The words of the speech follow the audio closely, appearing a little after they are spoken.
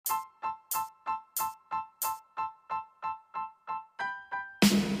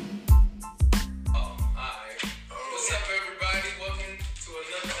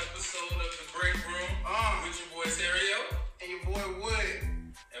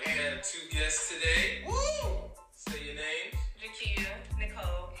have two guests today. Woo! Say your names. Jakia,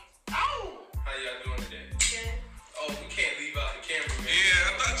 Nicole. Ow! How y'all doing today? Good. Oh, we can't leave out the camera, man. Yeah,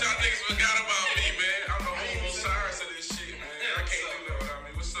 I thought y'all niggas forgot about me, man. I'm the whole Osiris of this shit, man. I can't do that without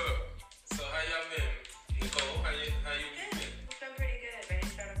me. What's up? So how y'all been? Nicole, how you Good. been? It's been pretty good. Ready to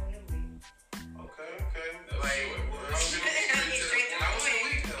start a whole new week. Okay. Like, How was your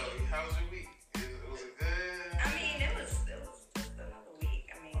week, though? How was your week? Was it good? I mean, it was just another week.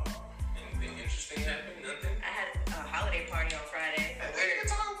 I mean, Anything interesting happen? Nothing? I had a holiday party on Friday.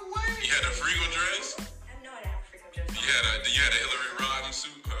 You had a Frigo dress? I know I didn't have a freaking dress on. You had a Hillary Rodham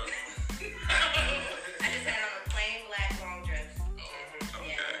suit, huh? I just had on a plain black long dress. Oh,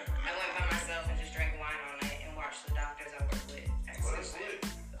 okay. Yeah. I went by myself and just drank wine all night and watched the doctors I work with. Well, that's lit.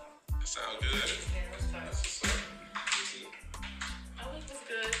 That sounds good. Yeah, it was fun. That's what's up. My week was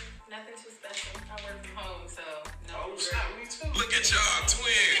good. Nothing too special. I work from home, so no. Oh, shit, me too. Look at y'all,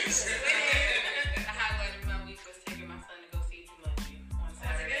 twins. The highlight of my week was taking my son to go see Jumanji on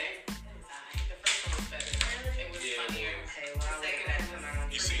Saturday. It was alright. The first one was better. It was Yeah. funnier. Okay, well, I'll The look second at that one when was- I'm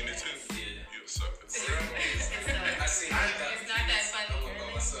on You Twitter. seen it too? Yeah. You a sucker. I seen it. It's not that funny. I went by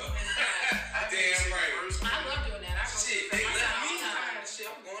myself. It's not. Damn right. I love doing that. I go Shit, see they myself let all me the time. shit.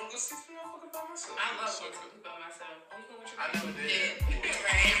 I'm going to go see some motherfucker by myself. I love going to by myself. Oh, you going with your I never did.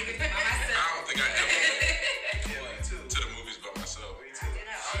 Right. By I myself. don't think I ever Yeah, me too. to the movies by myself. Me I too. do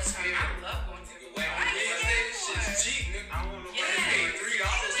that all the time. I love going to the Nigga, wait, this shit's cheap, nigga. I want to Yeah. Pay $3 for a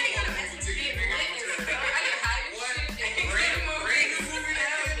movie ticket, nigga. I get high as What? shit. Brand new movie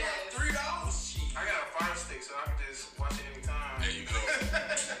Hell ticket? yes. $3 cheap. I got a Fire Stick, so I can just watch it anytime. There you go.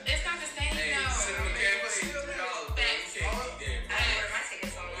 It's not the same Hey, though. cinema camera, $3, bro. You can't beat that, I order my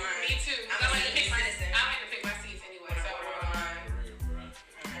tickets online. Me too. I'm I like a to pick citizen. I like to pick my seats anyway. So I order online.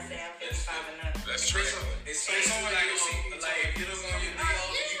 I say I'm 55 and up. That's It's true. especially like if you don't want your day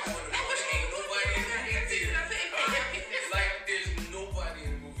off, you going to watch. Ain't nobody in the movie theater. Like there's nobody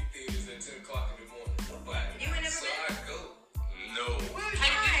in the movie theaters at 10 o'clock in the morning. Nobody. You ain't never So been? I go. No.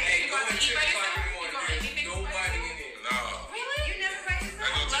 Hey, You go going at to eat 10 by o'clock in the yourself? You morning. going to There's anything by nobody yourself? in there. Nah. Really? You never by I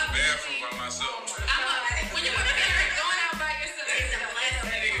yourself? go to the bathroom by myself. When you're a parent, going out by yourself. It's a blessing.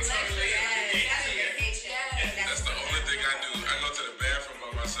 That nigga Blessing. totally That's a vacation. That's the only thing I do. I go to the bathroom by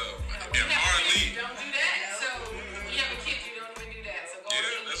myself. You And have hardly. kids, you don't do that. So you have a kid, you don't even do that. So go Yeah, eat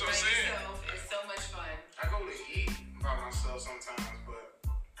that's by what I'm saying. yourself is so much fun. I go to eat by myself sometimes, but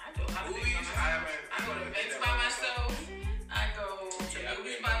I do a lot of things movies, by I myself. haven't. I go to did events that by myself. I go to Yeah, I've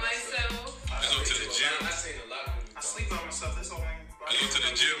movies been by by myself. myself. I go to the gym. I seen a lot of movies. I sleep by myself. That's only. I go to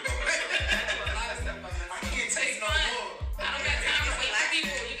the gym by myself. I do a lot of stuff by myself. I can't take It's no fun. more. I don't got time to wait for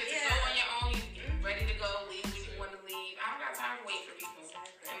people. You can just Yeah. go on your own. You're ready to go. Leave when you want to leave. I don't got time to wait for people.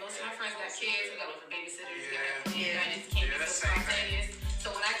 And most of my friends got kids. We got to look for babysitters. Yeah. I just can't Yeah, be that's so same thing. spontaneous. So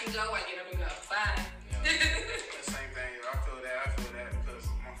when I can go, I get up and go. Bye. The same thing. I feel that because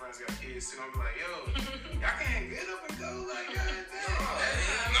my friends got kids too. I'm like, yo, y'all can't get up and go like that.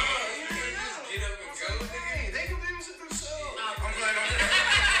 No. Get up and go, nigga. Hey, they can babysit themselves. Oh, I'm like,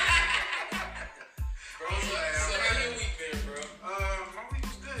 Bro, so how your week been, bro? my week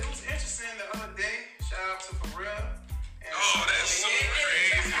was good. It was interesting the other day. Shout out to Pharrell. And- Oh, that's so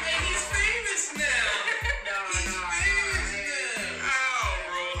crazy. And he's famous now. He's famous now. Ow,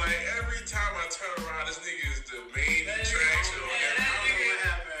 bro. Like every time I turn around, this nigga is the main attraction on Yeah, every that I don't know what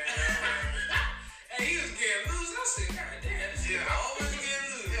happened. Hey, he was getting loose. I said, God damn, this nigga always getting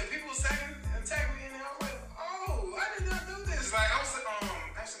loose. Yeah, people was tagging me in there. I was like, oh, I did not do this. Like, I was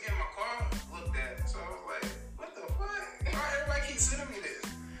actually getting my car looked at. So I was like, what the fuck? Why everybody keeps sending me this?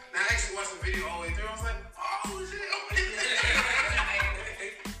 And I actually watched the video all the way through. I was like, oh, shit.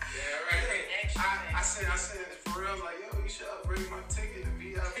 Yeah, right. I said, for real, like, yo, you should upgrade my ticket to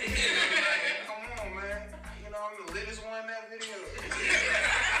VIP. Like, come on, man. You know, I'm the littest one in that video.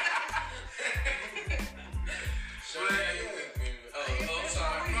 So how your week been? Oh,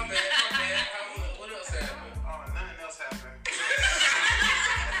 sorry. My bad. What else happened? Oh, nothing else happened.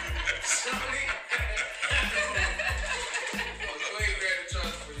 Sonny. Oh, go ahead and grab the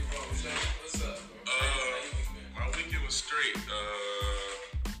charger for you, bro. Sonny, what's up, bro? How your week been? My weekend was straight. I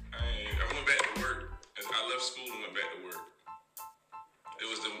went back to work. I left school and went back to work. It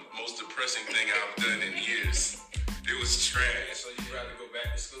was the most depressing thing I've done in years. It was trash. So you rather go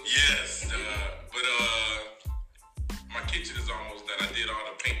back to school? Yes, but my kitchen is almost done. I did all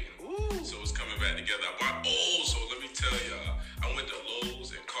the painting, so it's coming back together. So let me tell y'all, I went to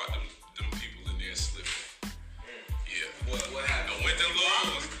Lowe's and caught them people in there slipping. Yeah. What happened? I went to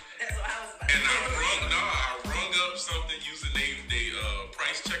Lowe's That's what I was about to and say. I rung up something using they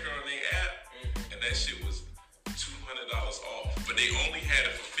price checker on their app, and that shit was $200 off. But they only had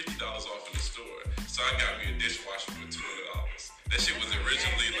it for $50 off in the store. So I got me a dishwasher for $200. That shit was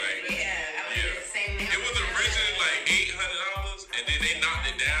originally like, it was originally like $800, and then they knocked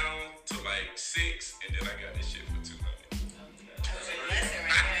it down to like $6, and then I got this shit for $200.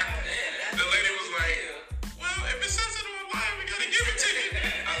 The lady was like, well, if it says it online, we gotta give it to you.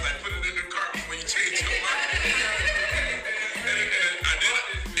 I was like, put it in the cart before you change your mind.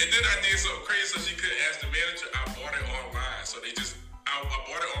 And then I did something crazy so she couldn't ask the manager. I bought it online. So I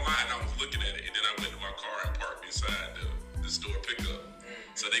bought it online and I was looking at it. And then I went to my car and parked beside the store pickup.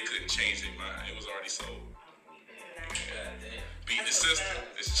 So they couldn't change their mind. It was already sold. Beat the system.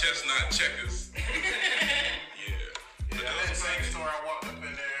 It's chestnut checkers. Yeah. Yeah, that was the same store. I walked up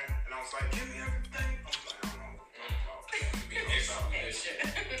in there and I was like, give me everything. I was like, I don't know. You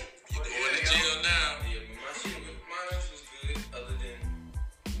going to jail now. Yeah, but my lunch was good. Other than,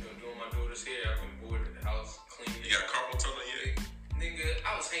 doing my daughter's hair, I've been bored at the house, cleaning. You got carpal tunnel yet? Nigga, I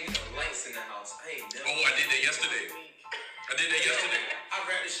was hanging the lights in the house. I ain't never. Oh, I did that yesterday. I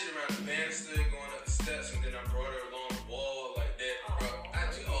wrapped this shit around the banister, going up the steps, and then I brought her along the wall like that. Bro, I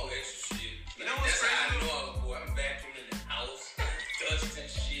do all extra shit. You know what's That's how I crazy? know I was bored. I'm vacuuming the house,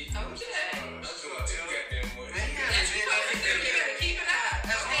 dusting shit. Okay. I'm doing too goddamn much. Man, you That's you gotta keep it up.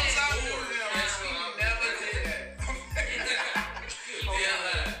 As long as I do bored. them, That's you what I'm never did that.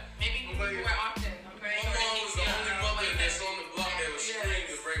 Maybe more often. I'm My pretty mom was the only mother that's on the block that was screaming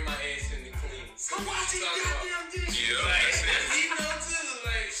to bring my ass in the clean. So Come watch these talking about- goddamn dishes. Yeah, Like, that's it. he know too,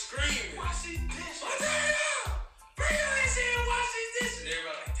 like screaming. Watch these dishes. What the hell? Bring your ass in and wash these dishes.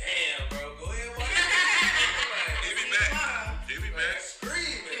 Everybody like, damn, bro, go ahead and wash these dishes. He'll be back. He'll be back.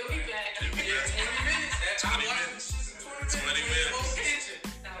 Screaming. He'll be back. He'll be Yeah, back. 20 minutes. That's 20 I watched minutes. the shit in 20 20 minutes. minutes. Whole kitchen.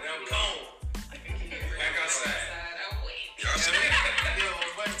 And I'm gone. Back outside. I'll wait. Y'all should have. Yo,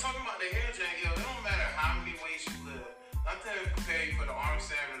 but talking about the hair jank, yo, it don't matter how many ways you live. Nothing to prepare you for the arm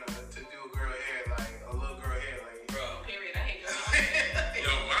stamina to do a girl hair, like a little girl hair, like. Bro. Period. I hate doing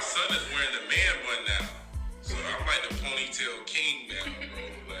Yo, my son is wearing the man bun now. So I'm like the ponytail king now,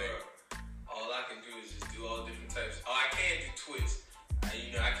 bro. Like, All I can do is just do all different types. Oh, I can do twists.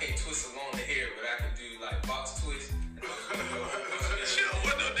 I can't twist along the hair, but I can do like box twists. shit,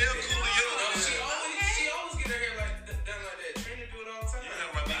 what the damn Coolio? She always get her hair like done like that. Trina do it all the time. You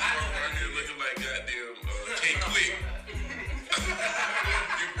have my nigga walking around here looking like goddamn K-Quick. You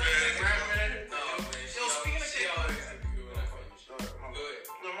bad. No, man. Yo, speaking of she K-Quick. always have to do it. I promise you. My Go ahead.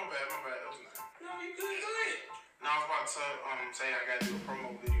 No, my bad. That was nice. No, you good. Go ahead. Now I was about to say I gotta do a promo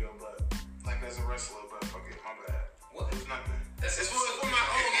video, but like as a wrestler, but fuck it, my bad. What? It was nothing. That's It's for my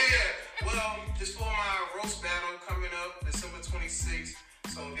well, it's for my roast battle coming up December 26th.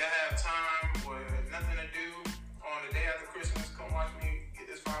 So if y'all have time or nothing to do on the day after Christmas, come watch me get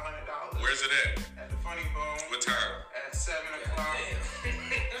this $500 Where's it at? at the Funny Bone What time? at 7 o'clock. And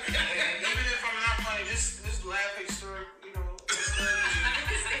even if I'm not funny, just laugh extra,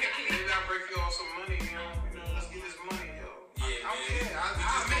 maybe I'll break you off some money, let's get this money, yo. Yeah, I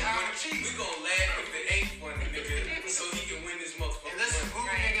don't man. care. I'm cheap. We gon' laugh if it ain't funny, nigga, so he can win this motherfucker. And there's some boo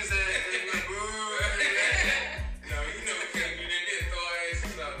niggas that like, boo. No, we can't do that. They'll throw our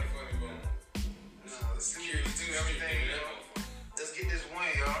asses out in the funny bone. No, Security do everything, yo. Let's get this win,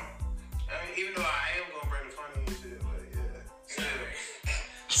 y'all. I mean, even though I am gonna bring the funny and shit, but yeah. Still.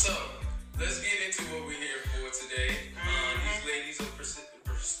 So, let's get into what we're here for today. These ladies are presenting.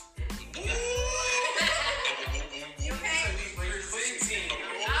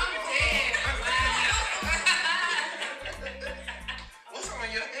 What's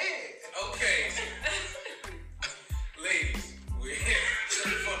on your head? Okay. Ladies, we're here. Shut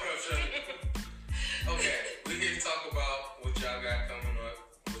the fuck up, shut up. Okay, we're here to talk about what y'all got coming up,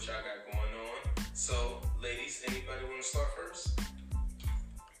 what y'all got going on. So, ladies, anybody want to start first?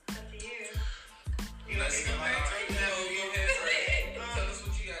 Up to you. Let's go ahead. Tell us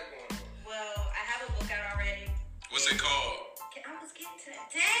what you got going on. Well, I have a book out already. What's it called? I was getting to that.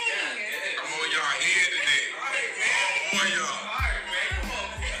 God Dang. damn. I'm on y'all head today. Alright, man. I'm on y'all. Alright, man. Come on.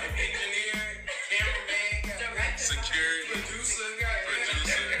 Engineer, cameraman, Director. Security. producer,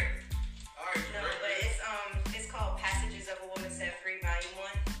 goddamn. Alright, No, but it's called Passages of a Woman Set Free, Volume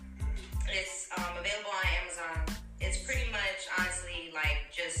 1. It's available on Amazon. It's pretty much, honestly,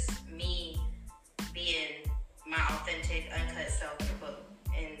 like just me being my authentic, uncut self in a book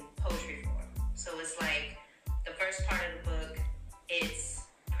in poetry form. So it's like the first part of the book. It's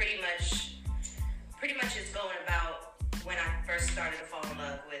pretty much it's going about when I first started to fall in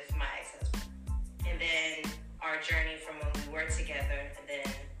love with my ex-husband, and then our journey from when we were together, and then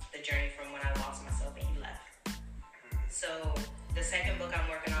the journey from when I lost myself and he left. So the second book I'm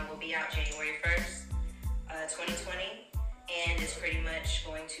working on will be out January 1st, 2020, and it's pretty much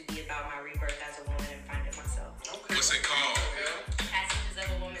going to be about my rebirth as a woman and finding myself. Okay. What's it called? Passages of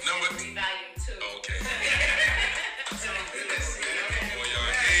a Woman's Number- Free Volume 2. Okay.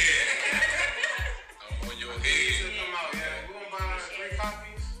 I'm on your head. Come out, yeah. We gonna buy 3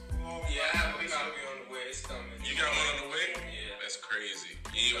 copies. Yeah, I have a copy on the way. It's coming. You got one on the way? Yeah. That's crazy.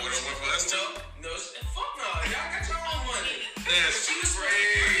 You ain't want one for us too? No, fuck no. Y'all got your own money. That's She was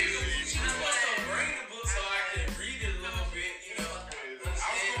crazy. She was supposed to bring the book so I can read it a little bit, you know. I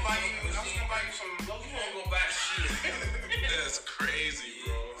was gonna buy you some low. You won't go buy shit. That's crazy,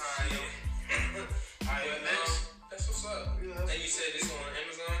 bro. Alright, next. That's what's up. And you said it's on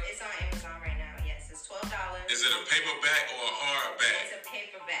Amazon? It's on Amazon right now. Yes, it's $12. Is it a paperback or a hardback? It's a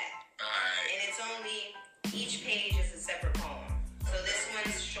paperback. Alright. And it's only, each page is a separate poem. So this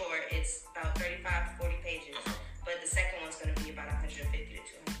one's short. It's about 35 to 40 pages. But the second one's going to be about 150 to 200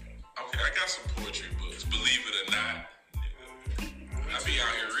 pages. Okay, I got some poetry books, believe it or not. I be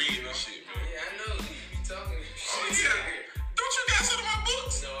out here reading and shit, man. Yeah, I know. You be talking Oh, shit. yeah. Don't you got some of my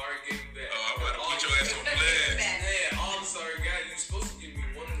books? No, I already gave you back. Oh, I'm about to put your ass on blast. Yeah, all the sorry guy. You was supposed to give me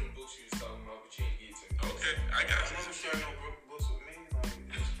one of them books you was talking about, but you ain't get to me. Okay, I got I'm you. gonna share no books with me. Like,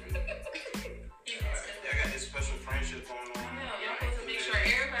 that's crazy. I got this special friendship going on. Y'all supposed to make sure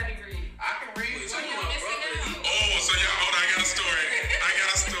everybody read. I can read. So you you my missing brother. out. You Oh, so y'all, hold on, I got a story. I got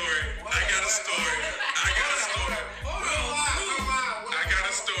a story. I got a story. I got a story. I got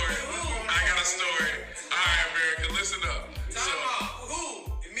a story. I got a story. All right, America, listen up. So, Time out. Who?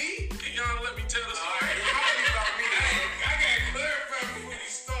 Me? can y'all let me tell the story? I got to clarify before you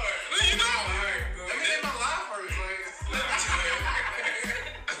start. Well, you know. Alright, go Let me ahead. get my life first.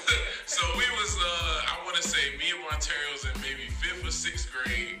 So we was, I want to say, me and Monterio was in maybe 5th or 6th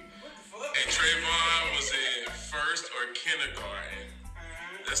grade, and Trayvon was in 1st or kindergarten.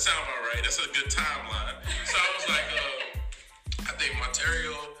 That sound about right. That's a good timeline. So I was like, I think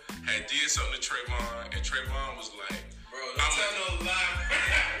Monterio had did something to Trayvon, and Trayvon was like, Bro, don't tell no lie.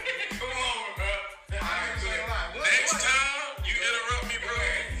 Come on, bro. next time you interrupt me, bro.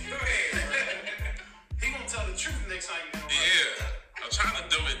 Go ahead. He gonna tell the truth next time you know. Yeah, I'm trying to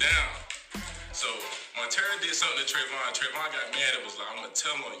dumb it down. So Monterio did something to Trayvon. Trayvon got mad and was like, I'm gonna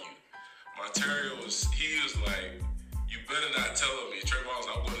tell on you. Monterio was like, you better not tell on me. Trayvon was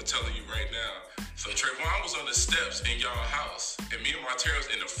like, I'm gonna tell you right now. So Trayvon was on the steps in y'all house, and me and Monterio was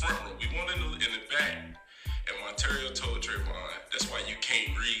in the front room. We went in the back, and Monterio told Trayvon, that's why you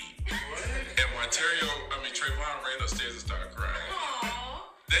can't read. And Trayvon ran upstairs and started crying. Aww.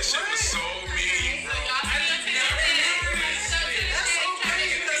 That shit was so mean, bro. Y'all still to this day. That's so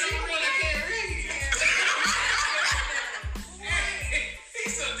crazy because he really can't read.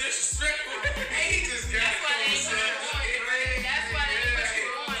 He's so disrespectful. He just got That's why they put you on. That's why they put you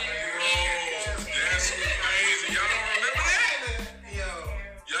on. Bro, that's crazy. Y'all don't remember that? Yo.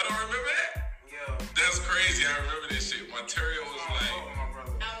 Y'all don't remember that? Yo. That's crazy. I remember this shit. Monterio was Oh, like, my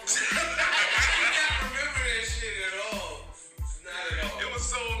brother. I do not remember that shit at all. Not at all. it was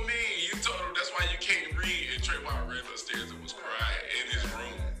so mean. You told him that's why you can't read. And Trayvon ran upstairs and was crying in his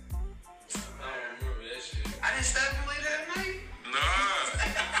room. I don't remember that shit. I didn't stab you later that night. Nah.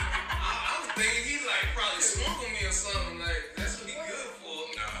 I was thinking he like probably swung on me or something. Like that's what he good for.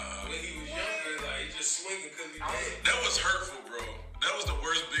 Nah. When he was younger, like he just swinging because he dead. That was hurtful, bro. That was the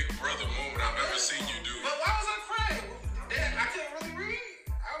worst Big Brother moment I've ever seen you do. But why was I crying? Dad, I couldn't really read.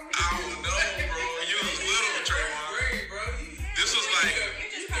 I don't know, bro. You was little, Trayvon. Great, bro. This was like,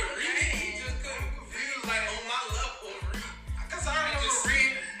 You could read it. You just couldn't. He was like on my level of reading. Because I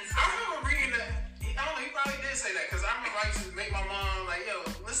remember reading that. I don't know, he probably did say that. Because I remember I used to make my mom like, yo,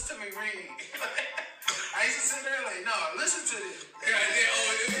 listen to me read. I used to sit there like, no, listen to this. Yeah, it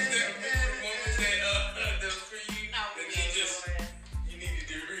was that moment that was for you. And you needed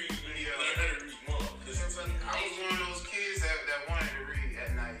to read. You needed to learn how to read more. I was one of those kids that wanted to read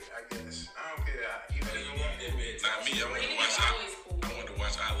at night, I guess. I don't care. not me. I wanted to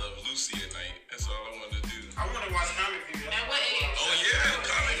watch I Love Lucy at night. That's all I wanted to do. I want to watch Comic View. At what age? Oh yeah,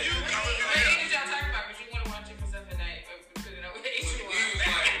 Comic View. What age did y'all talk about? But you want to watch it for stuff at night? Figure out what age you We was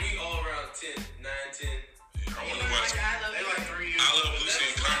are. like, we all around 10, 9, 10. I want to watch I love They it. like 3 years. I Love Lucy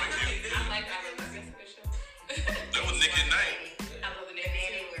and Comic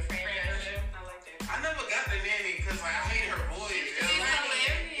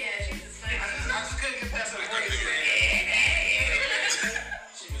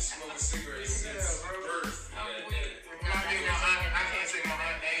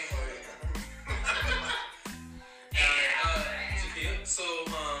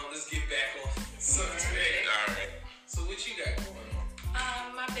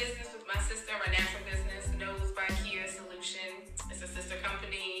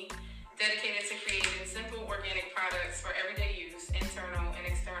dedicated to creating simple organic products for everyday use, internal and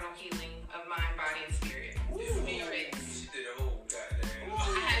external healing of mind, body, and spirit. Spirit. She did a whole goddamn. I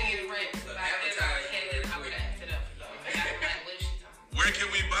had to get it right. But I did I would have it up though. I got it right. What is she talking about? Where can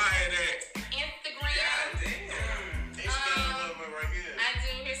we buy it at? Instagram. Goddamn. Right here. I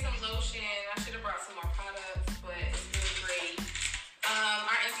do. Here's some lotion. I should have brought some more products, but it's really great.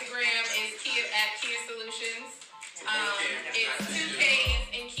 Our Instagram is Kia at Kia Solutions. It's 2 K's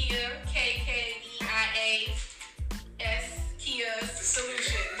in Kia, KKEIAS, Kia's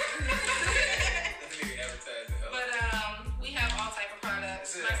Solutions. But we have all type of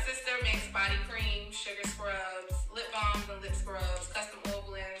products. My sister makes body cream, sugar scrubs, lip balms and lip scrubs, custom oil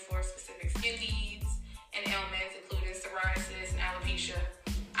blends for specific skin needs and ailments, including psoriasis and alopecia.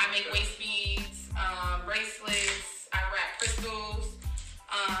 I make waist beads, bracelets. I wrap crystals.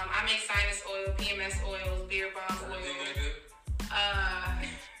 I make sinus oil, PMS oils, beard balm oil.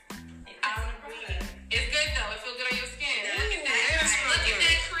 It's good though. It feels good on your skin. Look at that. Look at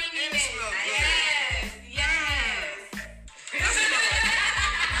that creaminess. Yes. Yes. I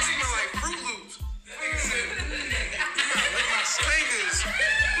smell like Fruit Loops. Like my fingers.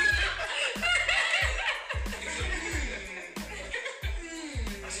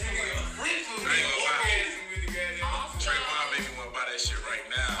 I ain't gonna lie. Trayvon made me want to buy that shit right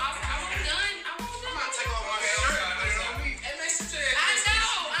now. I'm done. I'm about to take off my shirt.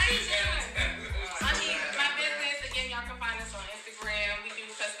 My business, again, y'all can find us on Instagram. We do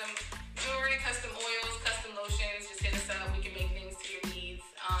custom jewelry, custom oils, custom lotions. Just hit us up. We can make things to your needs.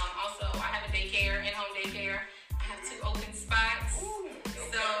 Also, I have a daycare, in-home daycare. I have 2 open spots.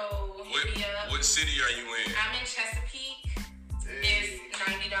 So hit me up. What city are you in? I'm in Chesapeake. It's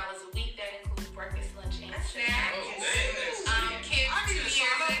 $90 a week. That includes breakfast, lunch, and snack. Kids 2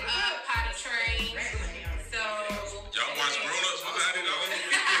 years and up, potty trained. So Y'all watch Grown Ups for $90?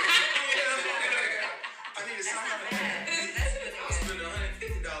 I need to sign up. I'll spend $150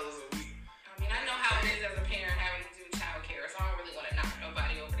 a week. I mean, I know how it is as a parent having to do childcare, so I don't really want to knock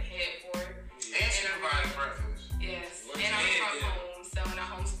nobody over the head for it. And she provides breakfast. Yes, and I'm from home, so and I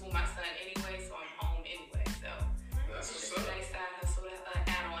homeschool my son anyway, so I'm home anyway. So That's it's what's just a up. nice side hustle to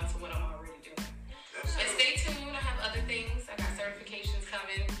add on to what I'm already doing. That's And stay tuned. I have other things. I got certifications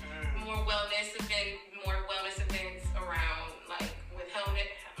coming. More wellness events around, like with helmet.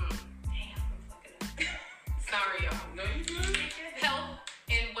 Damn, I'm fucking up. Sorry, y'all. No, you good? Health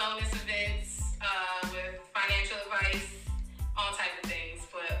and wellness events with financial advice, all type of things.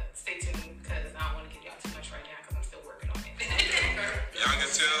 But stay tuned because I don't want to give y'all too much right now because I'm still working on it. Y'all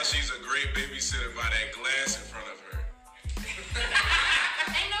can tell she's a great babysitter by that glass in front of her.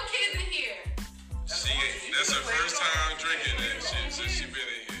 Ain't no kids in here. That's her first time drinking that shit since she been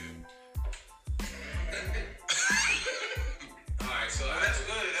in here. Alright, so that's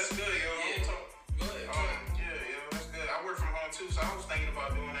good. That's good, yo. Yeah. Go ahead. Yeah, that's good. I work from home too, so I was thinking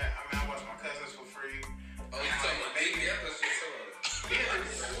about doing that. I mean, I watch my cousins for free. Oh, you talking about baby? I thought you were talking Yeah,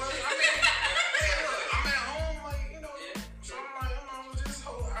 well, I mean, look, I'm at home, like, you know, so I'm like, I'm just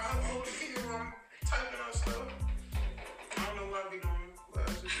hold the key while I'm typing on stuff. I don't know what I be doing, but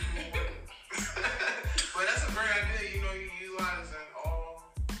I just be doing work. But that's a great idea, you know, you utilizing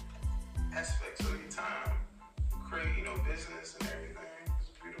all aspects of your time, create, you know, business and everything.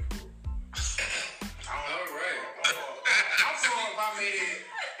 It's beautiful. I don't know. All right. I'm sorry if I made it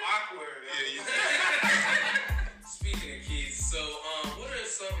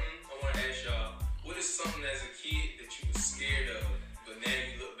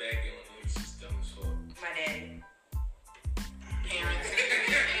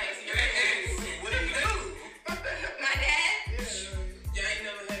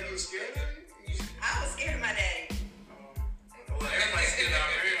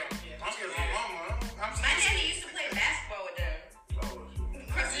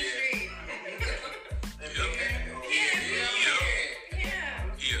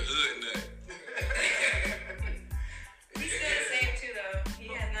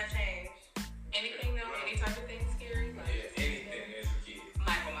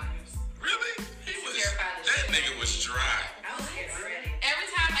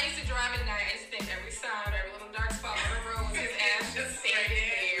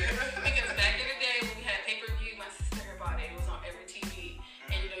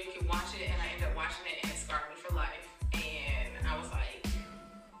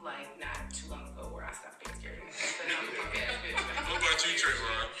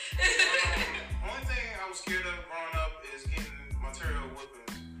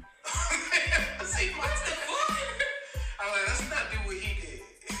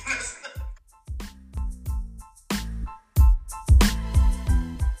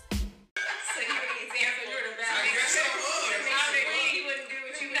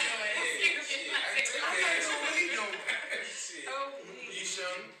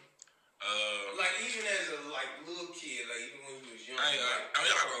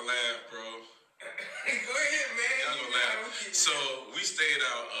y'all gonna laugh, bro. Go ahead, man. Y'all gonna laugh. So we stayed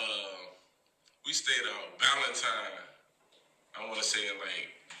out Valentine. I want to say in like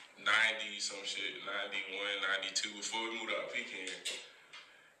 90 some shit, 91, 92 before we moved out Pecan.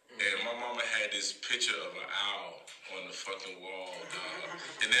 And my mama had this picture of an owl on the fucking wall, dog.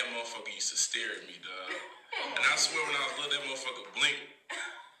 And that motherfucker used to stare at me, dog. And I swear when I was little, that motherfucker blinked.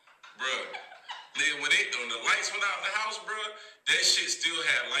 Bruh. Nigga, when the lights went out in the house, bruh, that shit still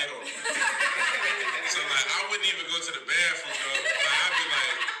had light on it. So, like, I wouldn't even go to the bathroom, dog. Like, I'd be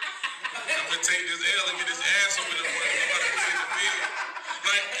like, I'm gonna take this L and get his ass over the morning. I'm about to pee in the bed.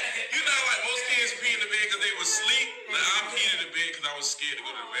 Like, you know, like most kids pee in the bed because they was asleep. Like, I peed in the bed because I was scared to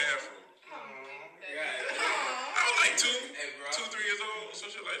go to the bathroom. I was like 2, 3 years old, some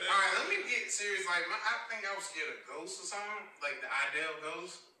shit like that. Alright, let me get serious. Like, I think I was scared of ghosts or something. Like the Idell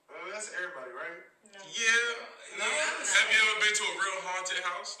ghost. That's everybody, right? No. Yeah. No. Have you ever been to a real haunted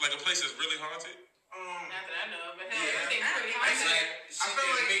house? Like a place that's really haunted? Not that I know, but hell, Yeah. everything's pretty It's haunted. like I shit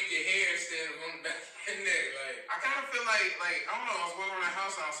feel that like- make your hair stand up on the back of your neck. Like, I kind of feel like I don't know. I was walking around the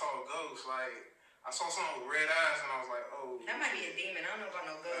house and I saw a ghost. Like I saw something with red eyes and I was like, oh. That might be a demon. I don't know about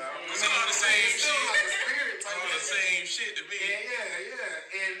no ghost. It's all the same It's still shit. like a spirit It's type all of the same shit to me.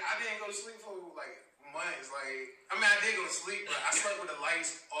 Yeah. And I didn't go to sleep for like months. Like I mean, I did go to sleep, but I slept with the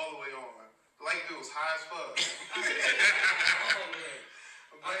lights all the way on. The light bill was high as fuck. oh man.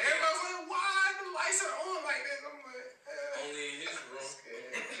 But everybody was like, why the lights are on like this? I'm like, Only in his room.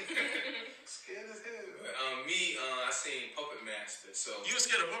 scared as hell. But, I seen Puppet Master. So You was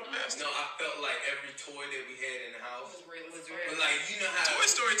scared of Puppet Master? no, I felt like every toy that we had in the house. It was real. But like, you know how Toy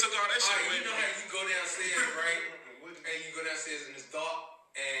Story took all that shit Alright, away. you know how you go downstairs, right? And you go downstairs and it's dark,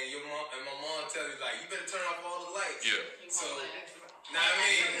 and my mom tells you like, you better turn off all the lights. Yeah. So, now I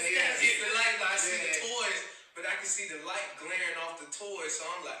mean, hit the lights, I see the Yeah. toys, but I can see the light glaring off the toys, so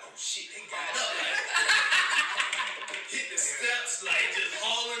I'm like, oh shit, they got up. Like, hit the steps, like just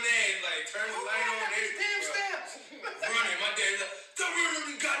hauling ass, like turn the light on. These damn steps. Running, my dad's like, don't run up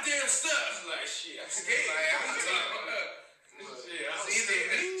these goddamn steps. Like shit, I'm scared. Like, I'm Shit, I was Either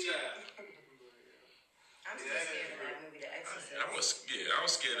scared as a me- child. I'm still scared of that movie, The Exorcist. I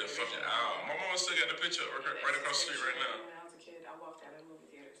was scared of fucking owl. My mom still got the picture right across the street right now. When I was a kid, I walked out of movie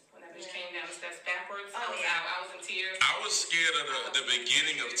theaters. When that bitch came down the steps backwards, Oh, I was yeah. out. I was in tears. I was scared of the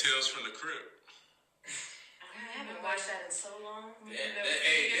beginning of Tales from the Crypt. I haven't watched that in so long. That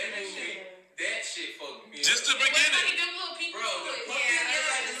movie, that shit fucked me up. Just the It was like beginning. them little people. Bro, the puppet, Yeah.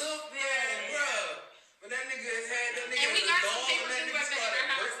 like the little bro. But that nigga had that nigga And we had got a some dog paper and that things nigga like that in started our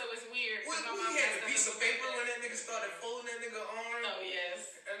house, burping. so it's weird. We had the piece of paper when that nigga started folding that nigga arm. Oh, yes.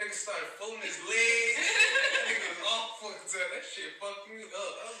 That nigga started folding his legs. That nigga was all fucked up. That shit fucked me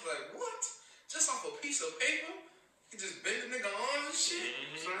up. I was like, what? Just off a piece of paper? He just bent the nigga arms and shit?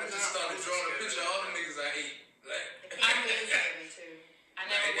 I just started drawing a picture of all the niggas I hate. Like, The Candyman scared me too. I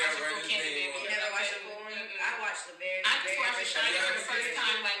never Right, watched a right, full his Candy name Baby. on You it. never watched the full one? I watched the very, I just very watched The first Shining one. for the first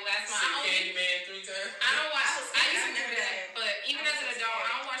time like last month. see I only Candyman 3 times? I don't watch. I was I used to scared. do that, but even I as was an so adult, scared.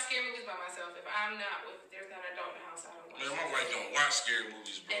 I don't watch scary movies by myself. If I'm not with, there's not an adult in the house, I don't watch. Man, my wife don't watch scary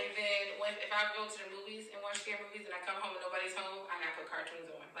movies, bro. And then if I go to the movies and watch scary movies and I come home and nobody's home, I gotta put cartoons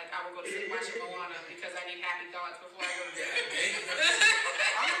on. Like I will go to sleep watching Moana because I need happy thoughts before I go to bed.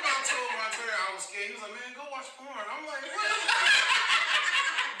 I remember I told my turn I was scared. He was like, man, go watch porn. I'm like, what?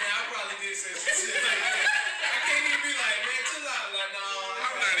 Man, I probably did say some shit like that. I can't even be like, man, chill out. Like, no.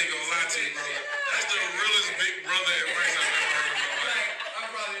 I'm not even gonna lie to you, bro. That's the realest big brother advice I've ever heard in my life. Like, I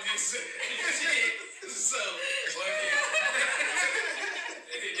probably did say shit. So, well, yeah.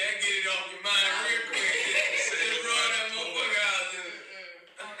 That get it off your mind real quick. Just run that motherfucker out.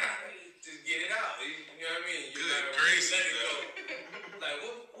 Just get it out. You know what I mean? You Good gotta gracious, let it go. though. Like,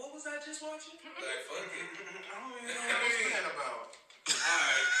 what was I just watching? Like, fuck it. I don't even know what I was thinking about.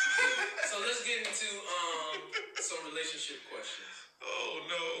 Alright. So let's get into some relationship questions. Oh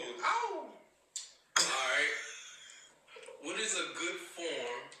no. Oh. Alright. What is a good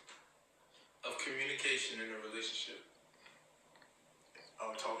form of communication in a relationship?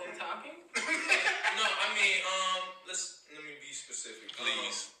 Oh, talking. They're talking. No, I mean, let me be specific.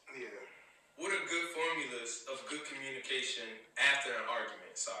 Please. Yeah. What are good formulas of good communication after an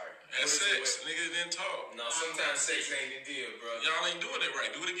argument? Sorry. That's What is sex. Niggas didn't talk. No, sometimes sex ain't the deal, bro. Y'all ain't doing it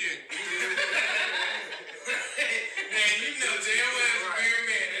right. Do it again. Man, you know damn well as a married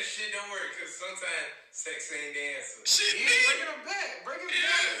man, that shit don't work, because sometimes sex ain't the answer. Shit, Yeah, nigga. bring it back. Bring it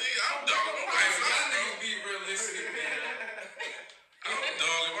Yeah, back. nigga. I'm dogging my wife Y'all out, bro. niggas be realistic, man. I'm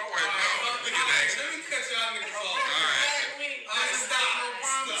dogging my wife out. We can Alright, ask. let me cut y'all niggas off. Alright.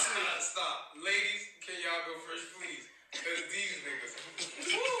 Stop. Ladies, can y'all go first, please? Because these niggas.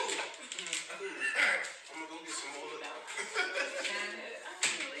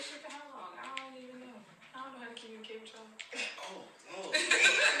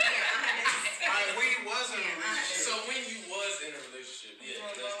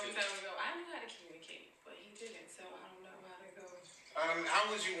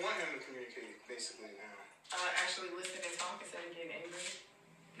 how would you want him to communicate, basically, now? Actually listen and talk instead of getting angry.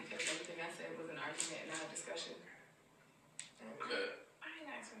 Because everything I said was an argument and not a discussion. Okay. I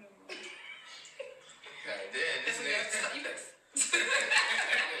ain't asking no more. God damn, this nigga. You better.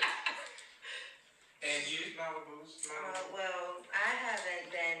 And you? Malibu's. Well, I haven't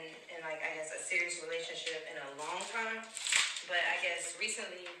been in like I guess a serious relationship in a long time, but I guess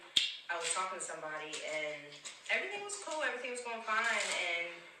recently I was talking to somebody and everything was cool, everything was going fine, and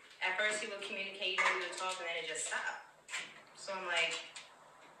at first he would communicate, we would talk, and then it just stopped. So I'm like,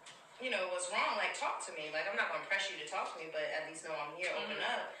 you know, what's wrong? Like, talk to me. Like, I'm not gonna press you to talk to me, but at least know I'm here, open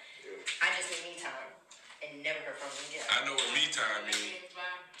up. I just need me time, and never heard from him again. I know what me time means.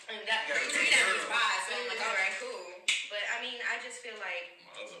 And that brings me that means bye. So I'm like, all right, cool. But I mean, I just feel like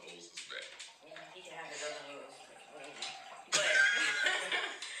My other hose is back. he can have his other moves. But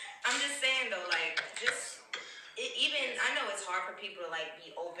I'm just saying though, like, just even I know it's hard for people to like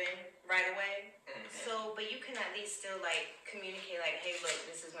be open right away. So, but you can at least still like communicate, like, hey, look,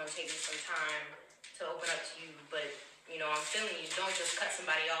 this is gonna take me some time to open up to you, but you know, I'm feeling you. Don't just cut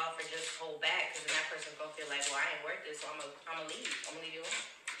somebody off or just hold back, because then that person's gonna feel like, well, I ain't worth this, so I'm gonna leave. I'm gonna leave you alone.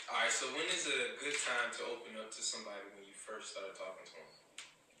 Alright, so when is it a good time to open up to somebody when you first started talking to them?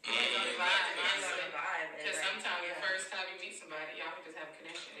 Depends on the vibe, honestly. Vibe. Because sometimes the first time you meet somebody, y'all can just have a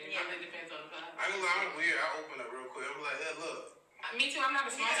connection. It really depends on the vibe. I ain't gonna lie, I'm weird. I open up real quick. I'm like, hey, look. Me too, I'm not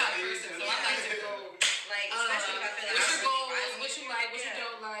a small talk person, so I like to go. Like, especially if I feel like What's your I'm goals? really What you like? What you Yeah.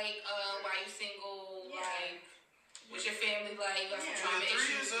 don't like? Why you single? Yeah. Like, what's your family like? You got some trauma 3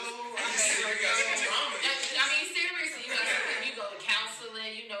 issues? years old. I mean, seriously, you go to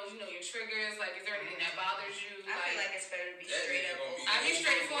counseling. You know your triggers. Like, is there anything that bothers you? I feel like it's better to be That straight nigga up. gonna be I be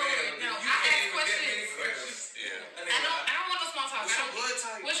straightforward. No, I ask questions. Yeah. I don't want no small talk. What's your blood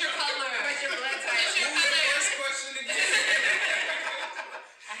type? What's your color? What's your blood type? What's your color? First question again.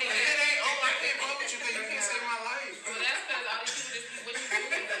 I hate It that. ain't, oh, I can't fuck with you because you can't save my life. Well, that's because all these people just be what you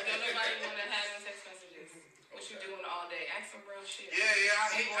doing. Don't nobody want to have no text messages. What you doing all day? Ask some real shit. Yeah,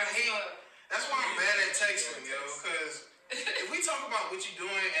 I hate. That's why I'm bad at texting, yo. Because if we talk about what you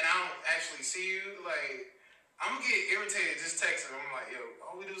doing and I don't actually see you, like, I'm gonna get irritated just texting. I'm like, yo,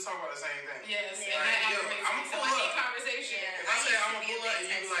 all we do is talk about the same thing. Yes, Yeah. and that Yo, aggravates I'ma me. So pull I need up. conversation. Yeah. If I say I'm gonna I used to be a pull up and big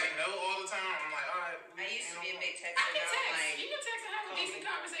you texter. like no all the time, I'm like, all right. I used to be a big texter. I can Now I'm text. like, You can text and have a decent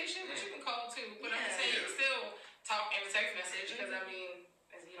conversation, but you can call too. But I'm Yeah. just saying, you can still talk in a text message because I mean,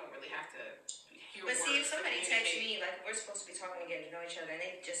 you don't really have to hear but words. see, if to somebody texts communicate. me, like, we're supposed to be talking and getting to know each other, and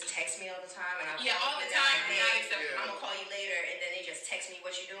they just text me all the time, and I'm all the time, not acceptable. I'm gonna call you later, and then they just text me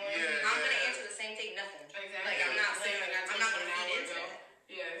what you're doing. Yeah, I'm gonna yeah. answer the same thing, nothing. Exactly. Like, I'm not Same gonna, thing I I'm not told gonna you an feed hour into ago. that.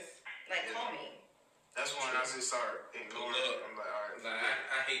 Yes. Like, call me. That's when I just start ignoring Pull it. up. I'm like, all right.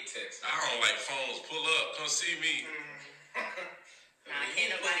 Nah, I hate texting. I don't like phones. Pull up. Come see me. Nah,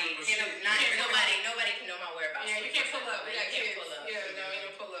 nobody can know my whereabouts. Yeah, you can't pull up. We You got can't kids. pull up. Yeah, no, you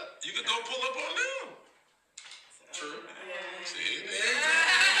don't pull up. You can go pull up on them. True. Yeah. See,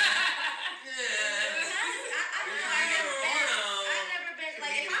 I've never been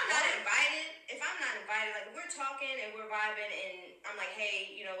like if I'm not invited, like if we're talking and we're vibing and I'm like,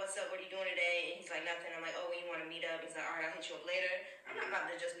 hey, you know, what's up? What are you doing today? And he's like, nothing. I'm like, oh, you want to meet up? He's like, all right, I'll hit you up later. I'm not about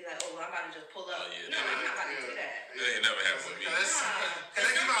to just be like, oh, well, I'm about to just pull up. Oh, yeah, No, I'm not about to do that. that ain't never happened with me. Because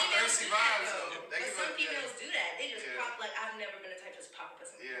they give out thirsty vibes, though. They But give some out, females do that. They just Yeah. pop. Like I've never been the type to just pop up at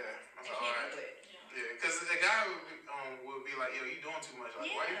something. Yeah. I'm I like, all can't right. do it. Yeah, because the guy would be like, yo, you doing too much.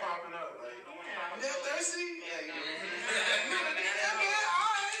 Like, why you Yeah. popping up? Like, Yeah. you that thirsty? Yeah, you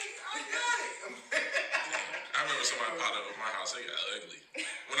I remember somebody popped up at my house. They got ugly.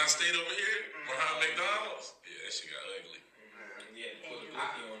 When I stayed over here behind McDonald's, yeah, that shit got ugly. Yeah, put a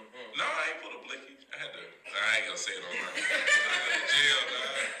blicky on. No, I ain't put a blicky. I ain't gonna say it on my. I went to jail,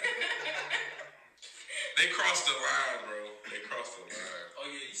 dog. They crossed the line, bro. They crossed the line. Oh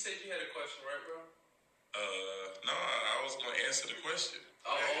yeah, you said you had a question, right, bro? No, I was gonna answer the question.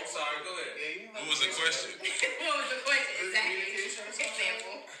 Oh, I'm sorry. Go ahead. What was the question? What was the question? Exactly. Communication or something?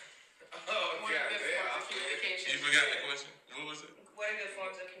 Example. Oh One of god, the good damn. forms of communication. You forgot the question? What was it? What are good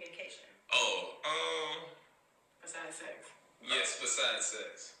forms of communication? Oh, Besides sex. Yes, besides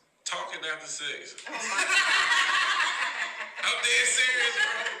sex. talking after sex. Oh my God. I'm dead serious, bro.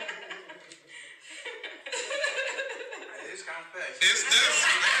 It's kind of fast. It's this.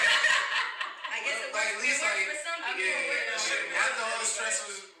 I guess it Like, at works, least, it works like, for some people. Yeah, it works for yeah. After all the stress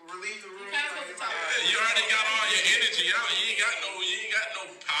was relieved the room. You kinda supposed to talk. You already got all your energy out. You ain't got no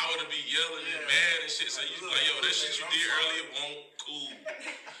power to be yelling and mad and shit. So you like, yo, that shit you did earlier won't cool.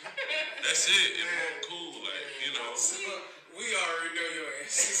 That's it. It won't cool. Like, you know. We already know your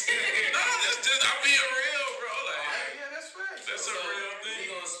answers. No, that's just I'm being real, bro. Like, Yeah, that's fact. That's a real thing.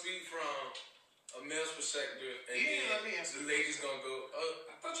 We're gonna speak from a male's perspective, and Let me then answer the lady's gonna go.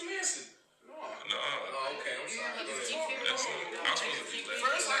 I thought you answered. No. Oh, okay. I'm sorry. Go ahead. I'm supposed to be late.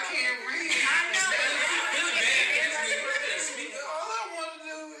 First, I can't read. I know. Really bad. Speak up. All I want to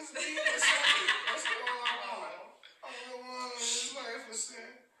do is be accepted. That's all I want. All I want in this life is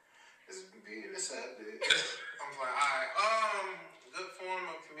being accepted. I'm like, alright. Good form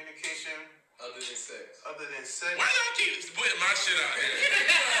of communication. Other than sex. Other than sex. Why y'all keep putting my shit out here?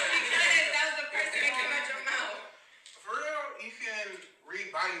 Because that was the first thing that came out your mouth. For real, you can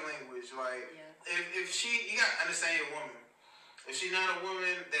read body language. Like, if you gotta understand your woman. If she's not a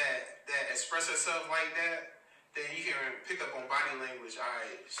woman that expresses herself like that, then you can pick up on body language.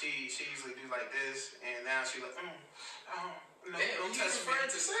 Alright, she usually do like this, and now she like, no, don't touch me. Referring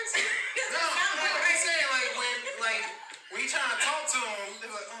to sex? No, I'm saying like when you trying to talk to them,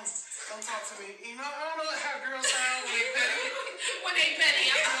 they're like, don't talk to me. You know, I don't know how girls sound when they petty. When they petty,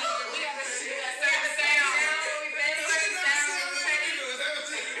 we gotta see that certain sound.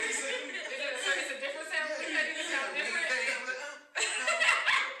 It's a different sound when we petty. It sounds different.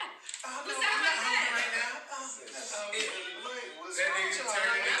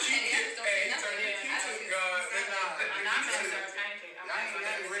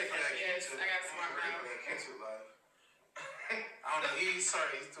 I don't know. He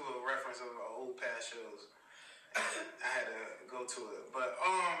threw a reference of old past shows. I had to go to it, but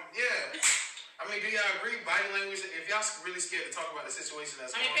yeah. I mean, do y'all agree? Body language. If y'all really scared to talk about the situation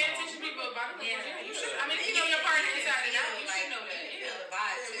that's going pay on, attention to people about body language. Yeah, you should. I mean, If you know your partner inside and out, you like, should know that. You feel the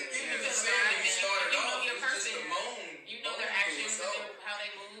vibe too. You know your person. You You know their actions, how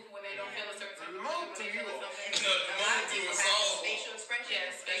they move when they don't feel a certain The moan to you. A lot of people have facial expression.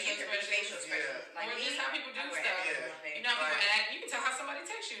 Yes, You can read facial expression. Or just how people do stuff. You know how people act. You can tell how somebody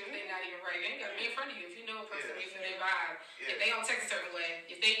texts you if they're not even right. They ain't got to be in front of you. If you know a person using their vibe, if they don't text a certain way,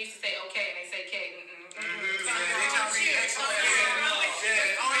 if they used to say okay and they say K, they try to read extra. Oh,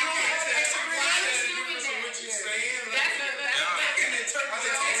 you don't text a what you saying? That's I can interpret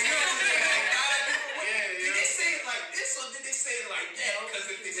it. Did they say it like this or did they say it like that? Because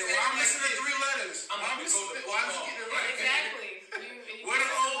if they say it I'm like missing the this, 3 letters. I'm Why gonna go to am I getting it right? exactly. Where the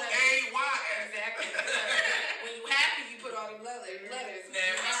O-A-Y at? Exactly. When you happy, you put all the letters. now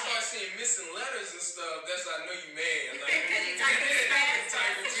if I start seeing missing letters and stuff, that's how I know you mad. Like, You type it fast.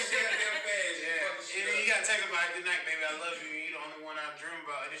 typing too goddamn fast. You Yeah. fucking shit And then up. you gotta text her like, good night, baby, I love you. You're the only one I dream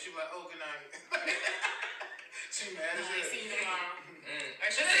about. And then she be like, oh, good night. She mad as hell. See you tomorrow. Or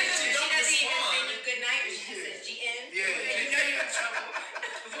she doesn't even say you good night. She just says GN. Yeah. You know you're in trouble.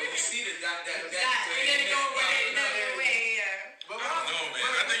 When you see the dot, And then it go away. But I don't know,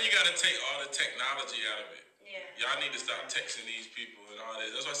 man. I think you got to take all the technology out of it. Yeah. Y'all need to stop texting these people and all that.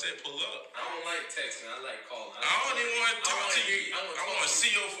 That's why I said pull up. I don't like texting. I like calling. I don't even want to talk to you. I I want to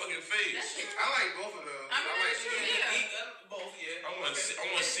see your fucking face. I like both of those. I mean, like that's true. Yeah. Both, yeah. I want to see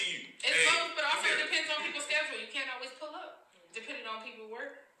you. It's Hey, both, but also come it here. depends on people's schedule. You can't always pull up, depending on people's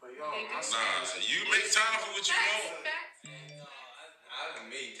work. But y'all, They do. Nah, so you make time for what you want. Facts. I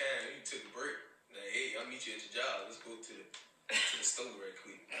done made time. You took a break. Like, hey, I'll meet you at your job. Let's go to the store right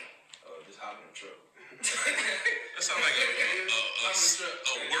quick. Just hop in the truck. That sounds like a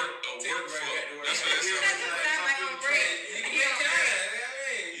work fuck. That's what that sounds like. You can make time.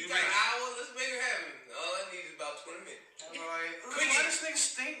 You You got make- an hour. Let's make it happen. All I need is about 20 minutes. I'm like, why this nigga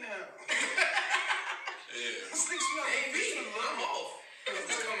stink now? Yeah. This nigga smell like Hey, beef. I'm off. I'm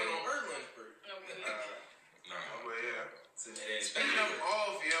just coming on her lunch break. Nah. But yeah. Speaking Speaking of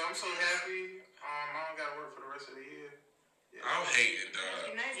off, yo, I'm so happy. I don't gotta work for the rest of the year. Yeah. I'm hating,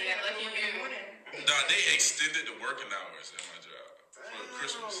 dog. Yeah, lucky you. Dog, they extended the working hours at my job for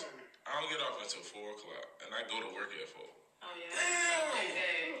Christmas. I don't get off until 4 o'clock, and I go to work at 4. Oh yeah.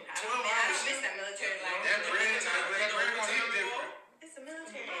 Damn. I don't miss that military life. That bread gonna hit different. It's a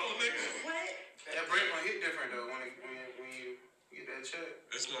military. No, nigga. What? That bread gonna hit different though when you get that check.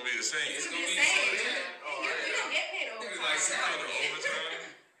 It's gonna be the same. It's It's gonna gonna be be the same. You don't get paid Niggas overtime. like salary. overtime.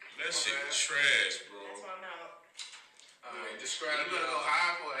 That shit trash, bro. That's why I'm out. Alright, You describe better go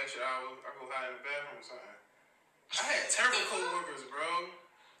hide for an extra hour. I go hide in the bathroom or something. I had terrible co-workers, bro.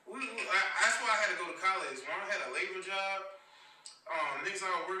 That's why I had to go to college. When I had a labor job, niggas I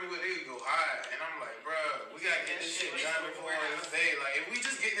was working with, they would go hide. And I'm like, bro, we gotta get this shit done before this day. Like, if we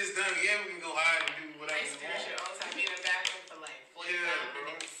just get this done, yeah, we can go hide and do I whatever used we to do that shit want. all the time. Be in the bathroom for like 45 Yeah, bro.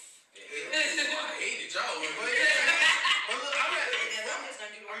 minutes. I hated y'all. But yeah, but look, I'm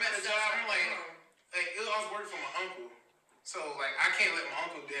at the job, I'm like, I was working for my uncle. So, like, I can't let my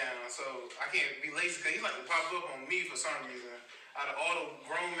uncle down. So, I can't be lazy because he like to pop up on me for some reason. Out of all the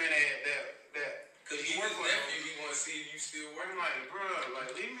grown men that Cause he work his with nephew, him. he want to see if you still I'm working. like, bro,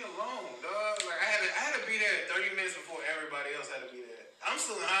 like leave me alone, dog. Like I had to be there 30 minutes before everybody else had to be there. I'm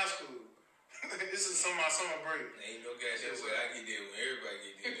still in high school. This is my summer break. Ain't no gas that way. I get there when everybody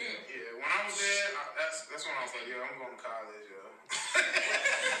get there. Yeah, when I was there, that's when I was like, yo, I'm going to college, yo.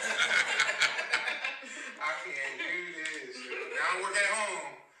 I can't do this, yo. Now I work at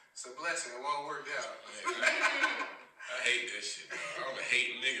home. It's a blessing. It all worked out. I hate that shit. I'm a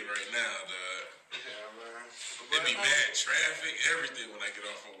hating nigga right now, dog. Yeah, man. It be bad traffic, everything when I get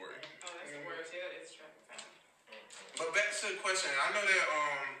off from work. Oh, that's the worst. Yeah, it's traffic time. But back to the question. I know that,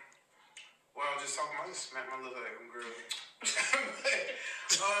 well, I was just talking about, I just smacked my little leg, I'm girl. We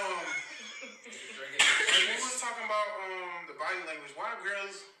was talking about the body language. Why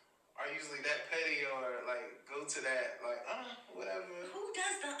girls are usually that petty or like go to that like whatever. Who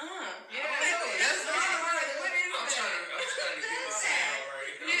does the Yeah. That's the What is I'm trying to get the sound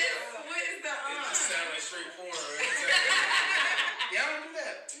right. Yes, what is the It just sound like straight porn. Right? Y'all don't do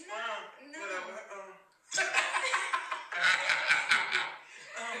that. No. Whatever.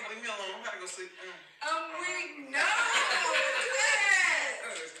 Leave me alone. I'm about to go sleep. weak. No.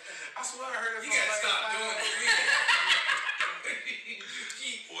 I swear I heard it. You gotta stop doing it.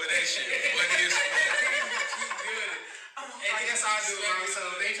 Boy, that shit funny as fuck. Keep doing it. I guess I'll do it by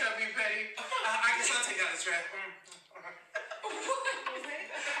myself. They try to be petty. I guess I'll take out the trash.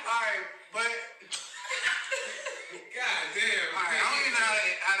 Alright, but God damn. alright, I don't even know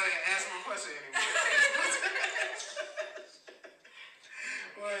how to ask my question anymore.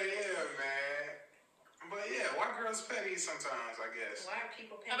 But yeah, man. But yeah, why girls petty sometimes, I guess. Why are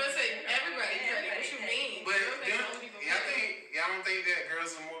people paying? I'm about to say everybody. What you mean? But Girls ain't only people petty. y'all don't think that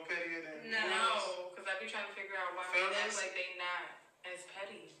girls are more pettier than No. boys? No, because I be trying to figure out why they act Fellas? like they not as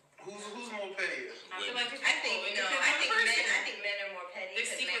petty. Who's more pettier? I feel like it's I think people. It no. depends I on the think person. men are more petty. They're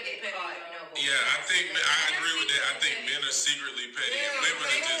 'cause secretly men get petty, caught. though. No, Yeah, I agree with that. I think men are secretly petty. Yeah, Women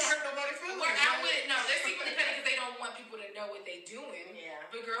they are don't just. hurt nobody's feelings. Well, I would no. They're secretly petty because they don't want people to know what they're doing. Yeah.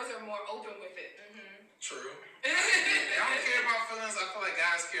 But girls are more open with it. True. I don't care about feelings. I feel like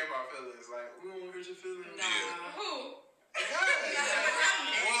guys care about feelings. Like, we don't hurt your feelings. Yeah. Who? Guys.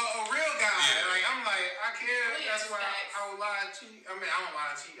 Well, a real guy. Yeah. Like, I'm like, I care. Oh, yeah, That's why facts. I would lie and cheat. I mean, I don't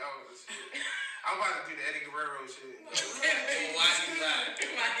lie and cheat. I'm about to do the Eddie Guerrero shit. Well, why he lied?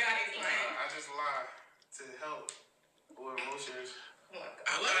 My God, he's lying. I just lie to help with emotions. Oh my God.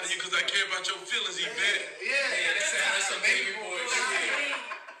 I lied to you because I care about your feelings, Yvette. Yeah, Yeah, that sounds like some baby boy shit.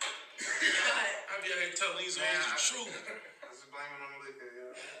 I be out here telling these hoes the truth. I was just blaming on the liquor,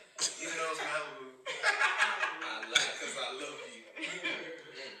 yeah. Even though it's Malibu. I lie because I love you.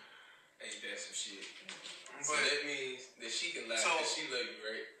 Ain't that some shit? So But, that means that she can lie So- because she love you,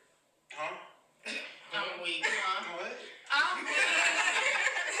 right? huh? I'm weak. Huh? What? I'm weak.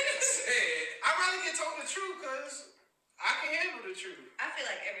 Said. I'd rather get told the truth because I can handle the truth. I feel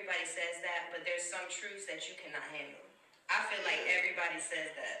like everybody says that, but there's some truths that you cannot handle. I feel like everybody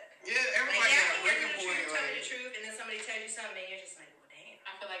says that. Yeah, Like, everybody yeah, I got a can breaking handle the point. truth, tell me the Like, truth, and then somebody tells you something, and you're just like, well, damn.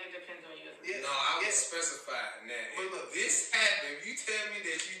 I feel like it depends on you. As a yeah, No, I was yeah. specifying that. But If look. this happened, if you tell me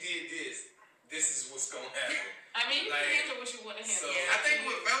that you did this, this is what's gonna happen. I mean, you Like, can handle what you want to handle. so- Yeah. I think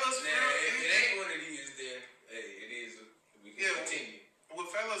with fellas, Now, if it ain't what it is, then hey, it is. We can Yeah. continue. with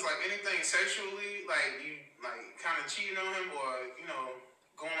fellas, like anything sexually, like you like kind of cheating on him or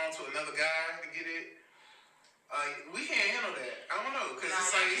going on to another guy to get it. We can't handle that. I don't know because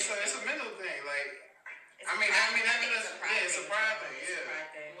it's like it's a mental thing. Like I mean that's it's a pride thing. It's a Yeah.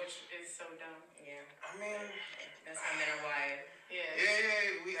 pride thing. Which is so dumb. Yeah. I mean, That's how men are wired. Yeah.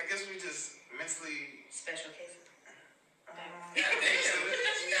 yeah. I guess we just mentally. Special cases. God damn. You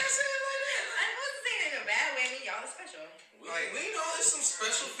gotta say it like that. I wasn't saying it in a bad way. I mean, y'all are special. We know there's some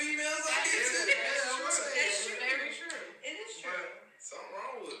special females out here too. Yeah, I'm gonna say That's it. true. Very true. It is true. Something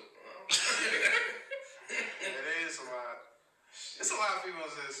wrong with it. It is a lot. It's a lot of people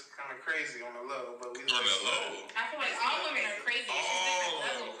that's kind of crazy on the low, but we On the low. I feel like all women are crazy. It's just All different of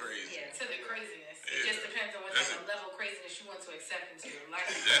them levels crazy. Yeah. to the craziness. It Yeah. just depends on what That's type of level of craziness you want to accept into your life.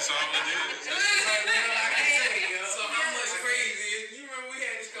 That's all it is. So how much crazy? You remember we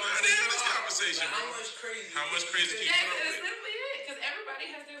had this Well, they conversation? have this conversation, Like, how bro. much crazy? How much crazy can you Yeah, throw because it? it's simply it. Because everybody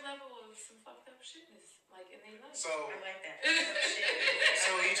has their level of some fucked up shitness, like in their life. So I like that. Shit. So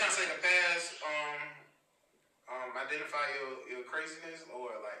you trying to say the past identify your craziness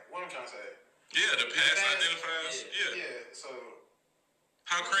or like what I'm trying to say? Yeah, the past Past- identifies. Yeah. Yeah. So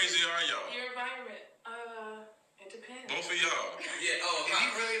How crazy are y'all? Your environment, it depends. Both of y'all. Yeah. Oh, if you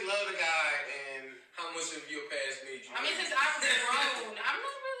really love the guy and how much of your past made you? I mean, since I've grown, I'm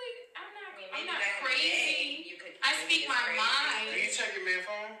not Back in the day, crazy. you could I speak my do mind. you check your man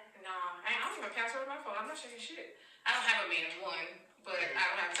phone? Nah, I don't even my password on my phone. I'm not checking shit. I don't have a man one, but I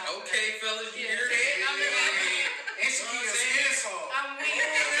don't have time. Okay, fellas, you Yeah. hear that? I'm And she get a skin salt. I'm weak. I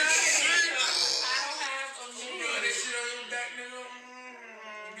don't have a Bro, man. this shit on your back, nigga.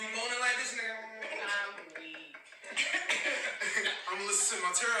 You be moaning like this, nigga. I'm weak. I'm listening to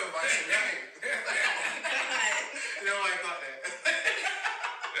my tarot advice and that. You know why I thought that?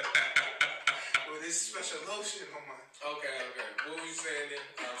 With this special lotion on my. Okay. What were you saying then?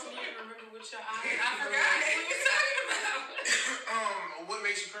 I don't even remember what y'all. I forgot what we were talking about. What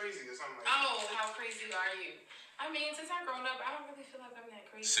makes you crazy or something like that? Oh, how crazy are you? I mean, since I've grown up, I don't really feel like I'm that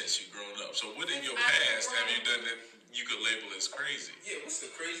crazy. Since you grown up. So what in Since your I've past have grown you done that you could label as crazy? Yeah, what's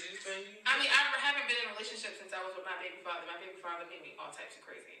the craziest thing you I mean, I haven't been in a relationship since I was with my baby father. My baby father made me all types of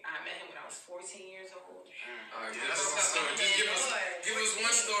crazy. I met him when I was 14 years old. Alright, Yeah, that's that's one story. Just give us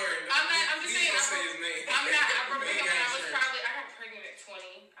one story. I'm just saying, Please don't say his name. I'm not. I broke We up ain't when got I was insurance. I got pregnant at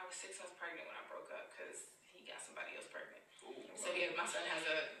 20. I was 6 months pregnant when I broke up because he got somebody else pregnant. So yeah, my son has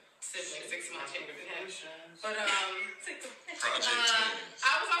a sibling 6 months younger than him. But Project Twins.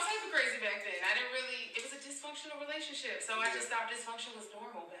 I was all type of crazy back then. I didn't really. It was a dysfunctional relationship, so I just thought dysfunction was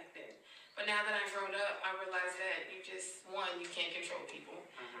normal back then. But now that I've grown up, I realize that you can't control people.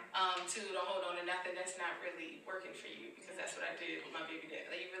 Two, don't hold on to nothing that's not really working for you, because that's what I did with my baby dad.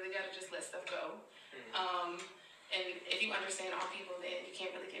 Like, you really gotta just let stuff go. And if you understand all people, then you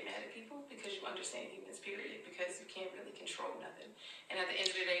can't really get mad at people because you understand humans, period. Because you can't really control nothing. And at the end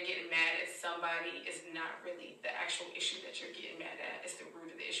of the day, getting mad at somebody is not really the actual issue that you're getting mad at. It's the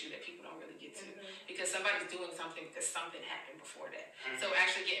root of the issue that people don't really get to. Because somebody's doing something because something happened before that. So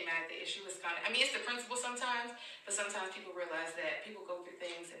actually getting mad at the issue is kind of, I mean, it's the principle sometimes, but sometimes people realize that people go through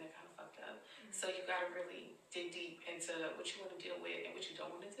things and they're kind of fucked up. So you gotta really dig deep into what you want to deal with and what you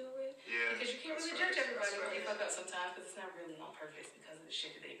don't want to deal with. Yeah. Because you can't really judge everybody when they fuck up sometimes, because it's not really on purpose because of the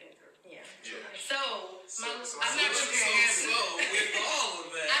shit that they've been through. Yeah. So, I'm not So really. with all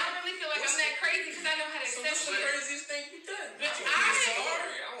of that, I don't really feel like I'm that crazy because I know how to so accept what's the shit. craziest thing you done? But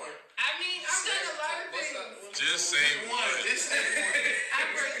Sorry, I want. mean, I've done a lot of things. Just say one. This is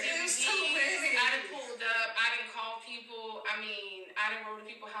I've worked in There's too many. I done pulled up. I done called people. I mean, I done rode to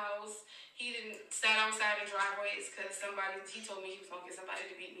people's house. He didn't stand outside in driveways because he told me he was going to get somebody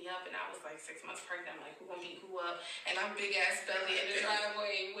to beat me up, and I was like 6 months pregnant. I'm like, who going to beat who up? And I'm big ass belly in the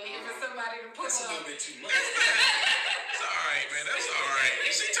driveway waiting for somebody to pull That's a up. little bit too much. It's alright, man. That's alright.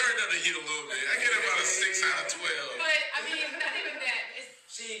 She turned up the heat a little bit. I get about a 6 out of 12. But, I mean, not even that.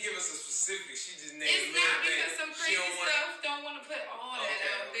 She didn't give us a specific. She just named It's a not little because thing. some She crazy don't want- stuff don't want to put all that Okay,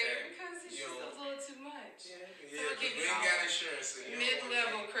 out there okay. because it's You just don't- a little too much. Yeah, So because give we me ain't all got insurance. So you don't want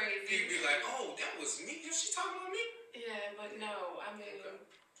mid-level that. crazy. People be like, oh, that was me. Is she talking about me? Yeah, but no, I mean,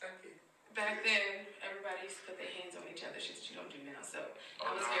 Thank you. back then, everybody used to put their hands on each other, shit that you don't do now. So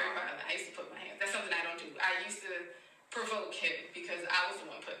I was very violent. I used to put my hands. That's something I don't do. I used to provoke him because I was the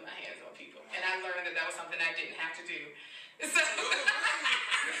one putting my hands on people. And I learned that was something I didn't have to do. So,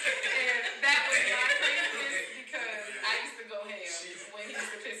 and that was my craziness because I used to go ham when he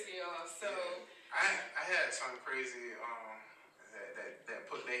used to piss me off. So, I had some crazy that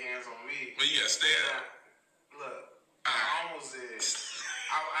put their hands on me. But you got stabbed. Look, I almost did.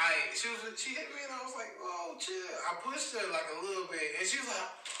 She hit me and I was like, oh, chill. I pushed her like a little bit and she was like,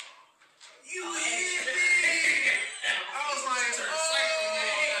 you hit me. I was like, oh.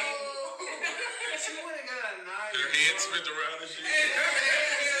 She went and got a knife. Her head spent around and shit.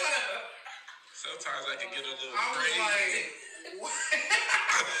 Sometimes I can get a little I was crazy. like, what?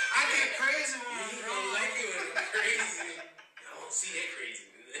 I get crazy when I'm You don't drunk. like it when I'm crazy. I don't see that crazy.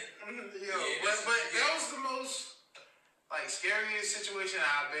 Yo, but that was the most like scariest situation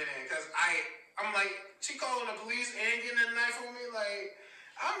I've been in because I'm like, she calling the police and getting a knife on me, like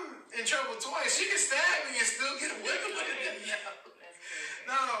I'm in trouble twice. She can stab me and still get away with it.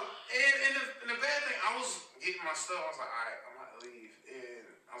 No, and the bad thing, I was getting my stuff. I was like, all right, I'm about to leave, and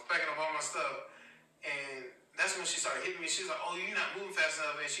I was packing up all my stuff, and that's when she started hitting me. She was like, oh, you're not moving fast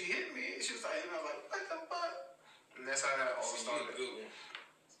enough, and she hit me. And she was like, I was like, what the fuck? And that's how that all She's started. a good one.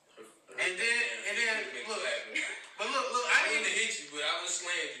 And then look, but look, I I didn't wouldn't hit you, but I would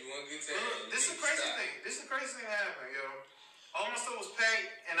slam you one good time. Look, this is a crazy thing. This is a crazy thing that happened, yo. All my stuff was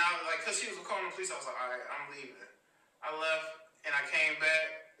packed, and I was like, cause she was calling the police. I was like, all right, I'm leaving. I left, and I came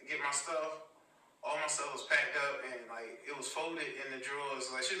back to get my stuff. All my stuff was packed up, and like it was folded in the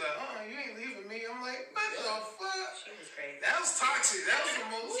drawers. Like she's like, you ain't leaving me. I'm like, what the fuck? She was crazy. That was toxic. That was the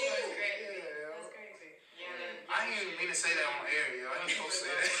most. She was crazy. Yeah, yo. That's crazy. Yeah. I didn't even mean to say that on air, yo. I ain't supposed to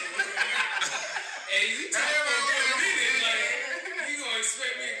say that. Hey, you Now talking everybody about know me? that. Like, you gonna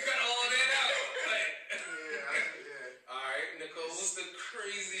expect me to cut all that out? Like, Yeah. all right, Nicole, what's the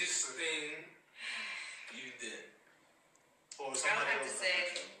craziest thing You didn't. Or I would somebody have to else? say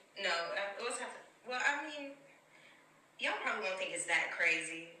no. It was have to, well, I mean, y'all probably won't think it's that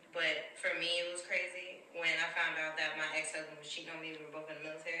crazy, but for me, it was crazy when I found out that my ex-husband was cheating on me. We were both in the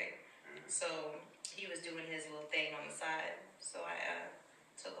military, so he was doing his little thing on the side. So I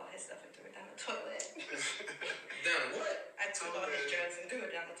took all his stuff and threw it down the toilet. Down what? I took all his drugs and threw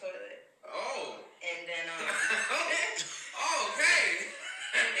it down the toilet. Oh. And then, Oh, okay.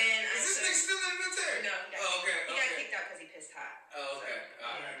 and then Is this nigga still in the military? No. Oh, okay. He got kicked out because he pissed hot. Oh, okay.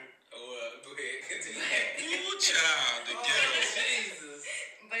 All right. Oh, well, go ahead. Continue. Ooh, child, the ghetto. Jesus.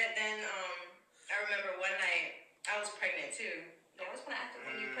 But then, I remember one night, I was pregnant too. That was when I asked him,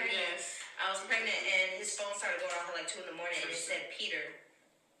 when you pregnant? Yes. I was pregnant and his phone started going off at like 2 in the morning and it said Peter.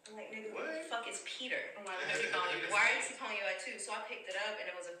 I'm like, nigga, what the fuck is Peter? Why the hell he calling you? Why is he calling you at 2? So I picked it up and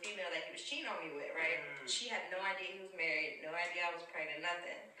it was a female that he was cheating on me with, right? She had no idea he was married, no idea I was pregnant,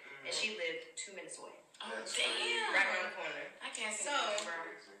 nothing. And she lived 2 minutes away, Oh, damn. right around the corner. I can't see So- that, bro.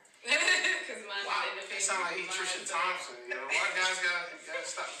 Because mine Wow, in the that sound like he Trisha Thompson, yo. Why guys gotta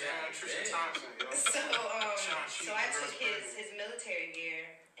stop doing Trisha Thompson, yo? So I took his military gear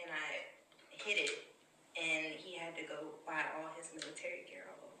and I hid it, and he had to go buy all his military gear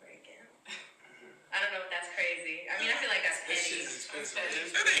all over again. I don't know if that's crazy. I mean, I feel like that's That petty. shit's expensive.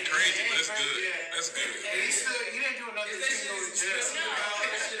 That ain't crazy, but that's good. Yeah. That's good. And he didn't do nothing Is to that shit go to as jail. expensive? No. All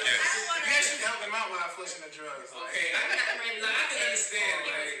that shit. I don't want You to. actually helped him out by flushing the drugs. Okay, I can understand.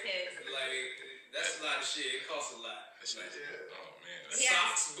 He was Like, pissed. that's a lot of shit. It costs a lot. That's nice. Yeah. Oh, man. Yeah.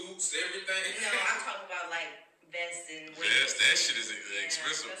 Socks, boots, everything. No, I'm talking about like vests and Vest, that shit is Yeah,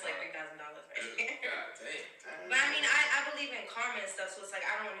 expensive. That's like $3,000 right there. God damn. But I mean, I believe in karma and stuff, so it's like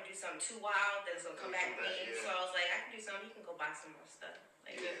I don't want to do something too wild that's gonna come back to me. Yeah. So I was like, I can do something. He can go buy some more stuff.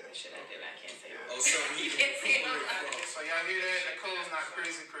 Like, the shit I did, I can't say it. Oh, something You you can't say it recuperate online. from. So y'all hear that? Nicole's not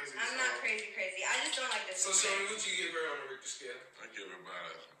crazy. I'm not crazy. I just don't like this. So, Shorty, what you give her on the Richter scale? I give her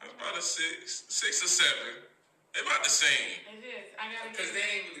about a 6 or 7. They about the same. It is. I gotta Because get they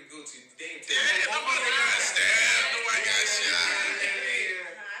ain't really good to you. They ain't Yeah, nobody got stabbed. Nobody got shot.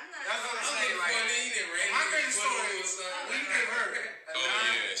 Nah, I'm not. That's what I'm I'm saying. getting Like, funny. You didn't ran my into crazy the story or is something. we give her a Oh dime.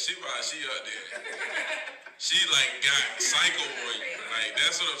 yeah, she up there. She like got psycho on you. Like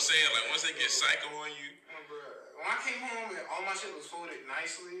that's what I'm saying. Like once they get psycho on you, When I came home and all my shit was folded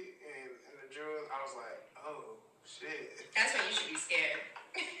nicely in the drawers, I was like, oh shit. That's when you should be scared.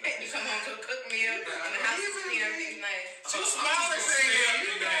 You come home to a cooked meal and the house is clean, everything's nice. Too I'm small and just say, gonna yeah, stay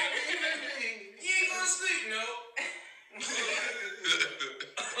you up know, You ain't gonna sleep, no.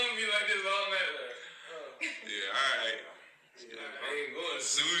 I'm gonna be like this all night. Like, yeah, all right. I ain't going to As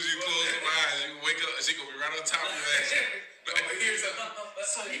soon as you close your eyes, you wake up. She gonna be right on top of your ass. Here's a.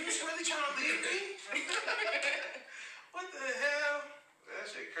 so you was really trying to leave me? What the hell? That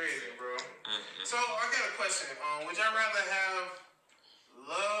shit crazy, bro. So I got a question. Would y'all rather have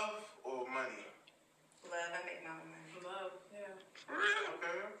love or money? Love, I make my own money. love, yeah. For real?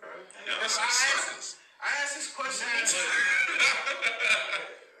 Okay. Yeah, that's I suckers. asked this question.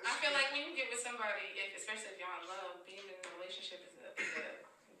 I feel like when you get with somebody, especially if you're in love, being in a relationship is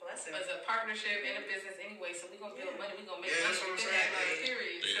Blessing. a partnership in a business anyway. So we're gonna build money. We're gonna make Yeah, money that's what I'm within saying. that life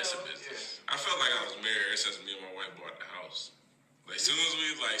period. Yeah, it's a So business. I felt like I was married since me and my wife bought the house. Like, as soon as we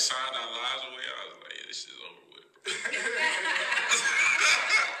like signed our lives away, I was like, yeah, this shit's over with, bro.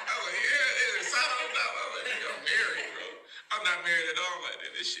 I was like, yeah, sign our lives. I was like, nigga, I'm married, bro. I'm not married at all. Like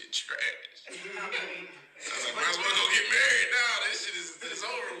that. This shit trash. I was like, might as well go get married now. This shit is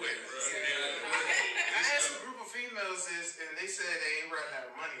over with, bro. I asked a group of females this, and they said they ain't running out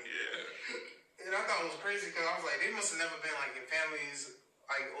of money. Yeah. And I thought it was crazy because I was like, they must have never been like in families,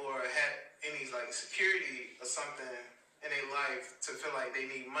 like, or had any like security or something in their life to feel like they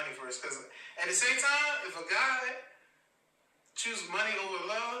need money for us. Because at the same time, if a guy choose money over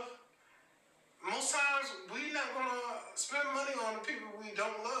love, most times we not gonna spend money on the people we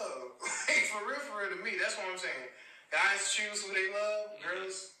don't love. Like for real, to me, that's what I'm saying. Guys choose who they love.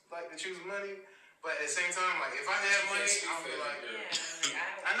 Girls like to choose money. But at the same time, like if I had money, I'll be like,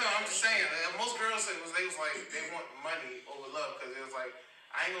 I know. I'm just saying. Most girls said they was like they want money over love because it was like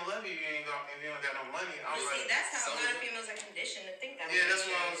I ain't gonna love you. You ain't gonna if you don't got no money. I was See, like, that's how a lot of females are conditioned to think that. yeah, way. that's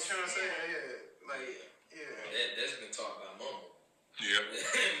what I was trying to say. Yeah, like That's been taught by Mama. Yeah.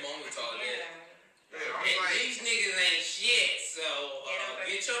 Mama taught that. Yeah. yeah. I was And like, these niggas ain't shit, so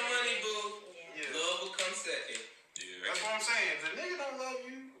get your money, boo. yeah. Love will come second. Yeah. That's what I'm saying. If the nigga don't love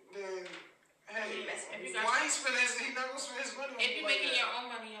you, then hey, If you got why he spend his? He not gonna spend his money on if you you're like making that. your own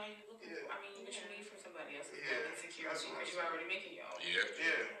money, all you looking Yeah. for, I mean, what you need from somebody else is Yeah, insecurity that's what I'm because you're already making your own. Yeah.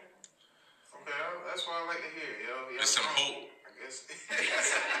 Yeah. Okay, that's what I like to hear, yo. There's some hope. I guess.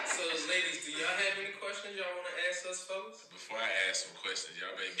 So, ladies, do y'all have any questions? questions y'all want to ask us, fellas? Before I ask some questions,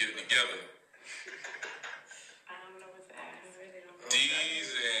 y'all better get it together. I don't know what to ask. I really don't know.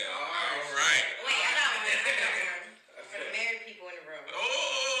 D's and all right. Wait, I got one. For the married people in the room.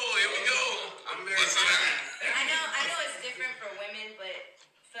 Oh, here we go. I'm very Bust it out. I know it's different for women, but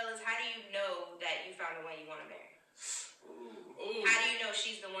fellas, how do you know that you found the one you want to marry? Ooh. How do you know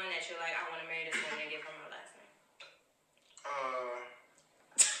she's the one that you're like, I want to marry this woman and give her my last name?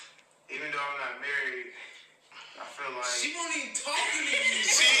 Even though I'm not married, I feel like She won't even talk to me.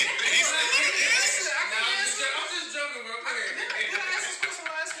 See, he said, I'm just joking, bro. Go ahead. Did I ask this question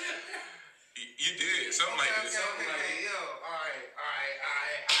last week? you did something like this. Something like Okay, yo, all right,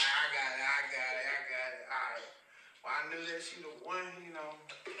 I got it. All right. Well, I knew that she the one, you know.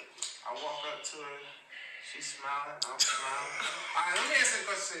 I walk up to her, she's smiling, I'm smiling. All right, let me answer the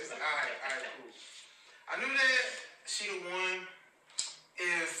question seriously. All right, cool. I knew that she the one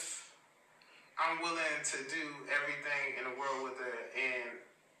if I'm willing to do everything in the world with her, and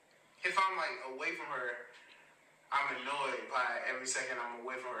if I'm like away from her, I'm annoyed by every second I'm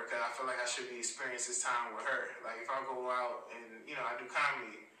away from her because I feel like I should be experiencing this time with her. Like if I go out and I do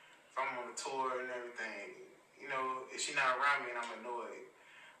comedy, if I'm on a tour and everything, if she's not around me and I'm annoyed.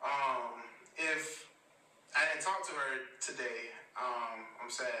 If I didn't talk to her today,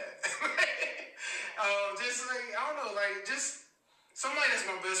 I'm sad. Just like I don't know, like just somebody that's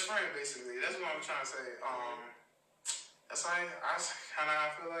my best friend, basically. That's what I'm trying to say. That's why I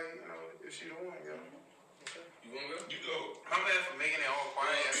feel like if she the one, yo. You want to go? You go. My bad for making it all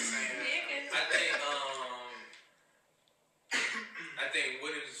quiet at the same time. I think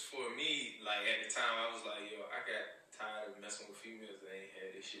what it is for me, like at the time, I was like, yo, I got tired of messing with females that ain't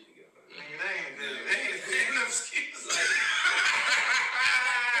had this shit together. Nigga, that ain't good. That ain't good enough excuse. Like,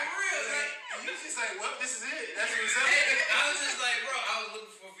 For real, like, you just like, well, this is it. That's what's up. I was just like, bro, I was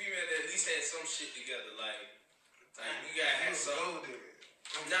looking for a female that at least had some shit together. Like you gotta have something.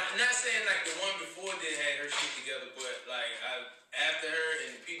 Not saying like the one before didn't have her shit together, but like after her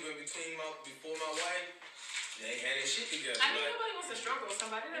and the people in between before my wife, they ain't had their shit together. I mean, nobody wants to struggle with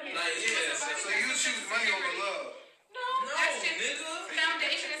somebody. I mean, Like, yeah, So you choose money over love. No, No, that's just nigga.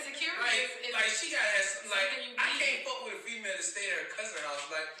 foundation and security. Like she gotta have some, like something you I need. can't fuck with a female to stay at her cousin's house.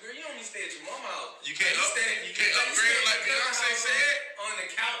 Like, girl, you don't need to stay at your mama's house. You can't you can't upgrade like Beyonce said. on the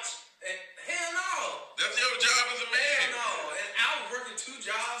couch. And hell no. That's your job as a man. Hell no. And I was working 2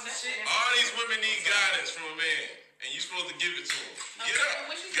 jobs and shit. All these women need guidance from a man, and you supposed to give it to them. Get Okay, up,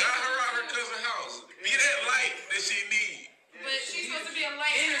 what you guide supposed her to out her do? cousin's house. Be that light that she need. But she's supposed to be a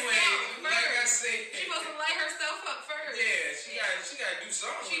light Anyway, herself like I first. said, She's supposed to light herself up first. yeah, she gotta do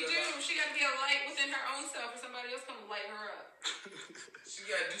something. She with do. her life. She got to be a light within her own self, or somebody else come light her up. She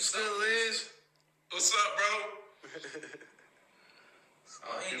gotta do Still something. is. What's up, bro?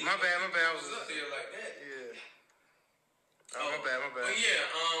 Oh, ain't My even bad. I was up there like that. Yeah. Oh, my bad. But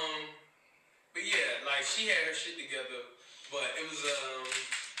yeah, like she had her shit together, but it was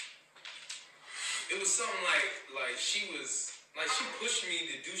something like she was like she pushed me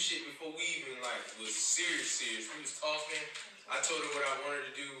to do shit before we even like was serious. We was talking. I told her what I wanted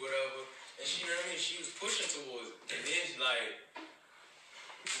to do, whatever, and she, she was pushing towards it, and then she like,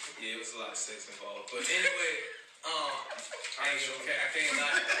 yeah, it was a lot of sex involved, but anyway, I can't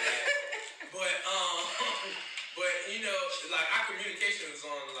lie about that, but like our communication was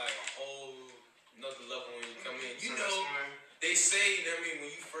on like a whole another level when you come in. They say, when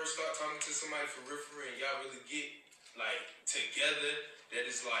you first start talking to somebody for real, and y'all really get like together, that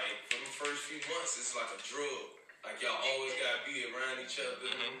it's like for the first few months, it's like a drug. Like y'all always gotta be around each other.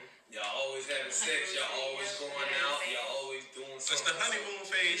 Y'all always having sex. Y'all always going out. Y'all always doing something. That's the honeymoon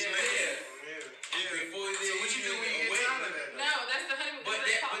phase, man. Yeah. Before they So what you do when you get tired of that? No, that's the honeymoon. But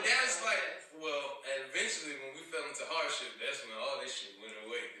that's like, well, and eventually when we fell into hardship, that's when all this shit went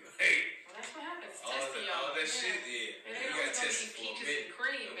away. Like, Well, that's what happens. all Testing y'all. that shit, yeah. It We ain't got always gonna tested be for a peaches minute. and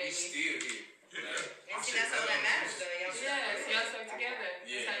cream, And we baby. still here. And see, that's all that matters, though. Y'all still Yes, working. y'all stuck together.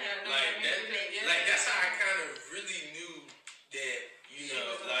 Yeah. That's how y'all know Like y'all that, made it. like that's how I kind of really knew that,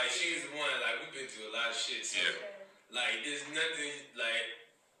 like she was the one. Like we've been through a lot of shit. So, like there's nothing like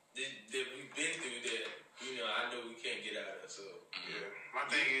that we've been through that I know we can't get out of. So Yeah. My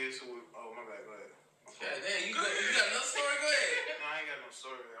thing is, my bad. Go ahead. God damn, you got another story? Go ahead. No, I ain't got no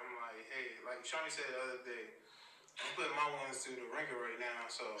story. I'm like, hey, like Shawnee said the other day, I'm putting my ones through the ringer right now.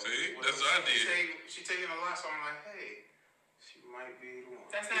 So See? That's what I did. She taking a lot, so I'm like, hey, she might be the one.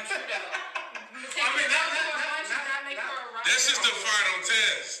 That's not true, though. That's just the final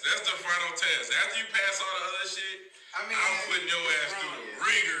test. That's the final test. After you pass all the other shit, I'm putting your ass through the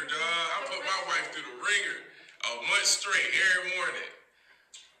ringer, dog. I put my wife through the ringer a month straight every morning.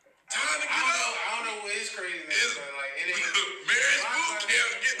 Time to get up. I don't know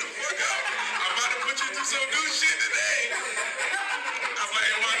some new shit today. I'm like,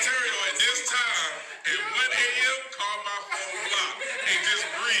 hey, Monterio, at this time, at 1 a.m., call my phone block and just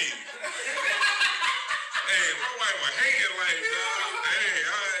breathe. Hey, my wife was hating like,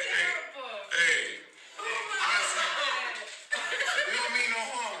 hey. We don't mean no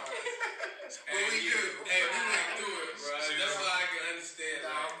harm. What we do? Hey, we went through it, bro. That's why I can understand.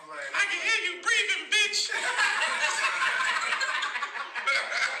 Like, I can hear you breathing, bitch.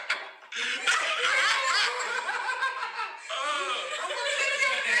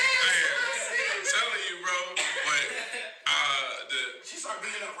 I'm telling you, bro. But She started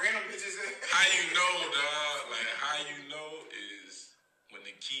beating up random bitches. how you know, dog? Like how you know is when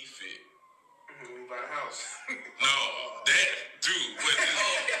the key fit. We bought a house. No, that dude. What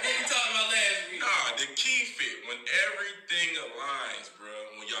we talking about last week. nah, the key fit when everything aligns, bro.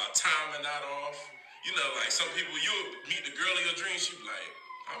 When y'all timing that off, you know, like some people you'll meet the girl of your dreams, she be like,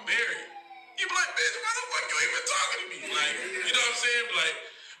 I'm married. You be like, bitch, why the fuck you even talking to me? Like, you know what I'm saying? Like,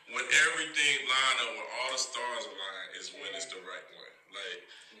 when everything line up, when all the stars align, is when it's the right one. Like,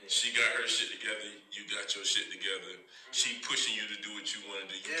 she got her shit together, you got your shit together. She pushing you to do what you want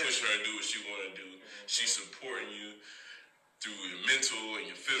to do. You push her to do what she want to do. She's supporting you through your mental and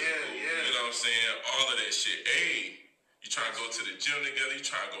your physical. You know what I'm saying? All of that shit. Hey, you trying to go to the gym together? You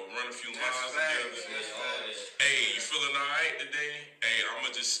trying to go run a few miles together? Hey, you feeling all right today? Hey, I'm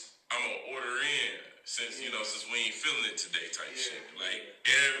gonna order in since we ain't feeling it today type shit. Like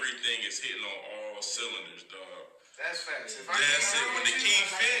everything is hitting on all cylinders, dog. That's facts. That's it. When the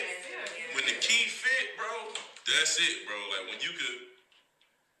key fit, bro, that's it, bro. Like when you could,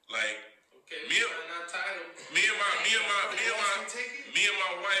 like, me and my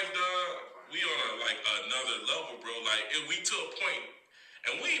wife, dog, we on another level, bro. Like if we to a point,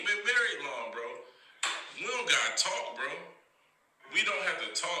 and we ain't been married long, bro. We don't gotta talk, bro. We don't have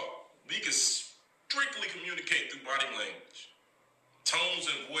to talk. We can strictly communicate through body language, tones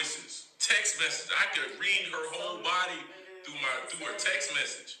and voices. Text message. I could read her whole body through her text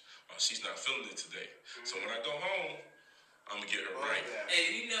message. Oh, she's not feeling it today. So when I go home, I'm gonna get her right.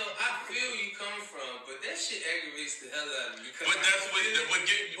 Hey, I feel you coming from, but that shit aggravates the hell out of me. But that's what. Listen to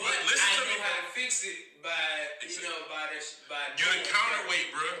me. I know how to fix it by You're the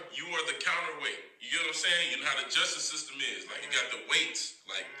counterweight, bro. You are the counterweight. You get what I'm saying? You know how the justice system is. Like you got the weights.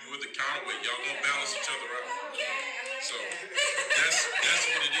 Like you are the counterweight. Y'all gonna balance each other out. So that's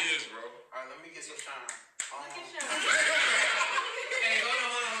what it is, bro. Alright, let me get some time. Hey, hold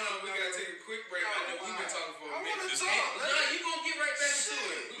on. We gotta take a quick break. I know we've been talking for a minute. I wanna talk. No, you gonna get right back to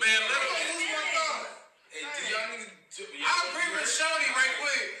it. Man, let I him. lose my thought. Hey, do y'all niggas... I agree with Shorty right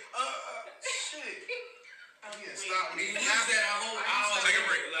quick. Shit. Yeah, stop me. We used that whole hour. Take a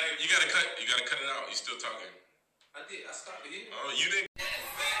break. Like you gotta cut it out. You still talking? I did. I stopped it here. Oh, you didn't.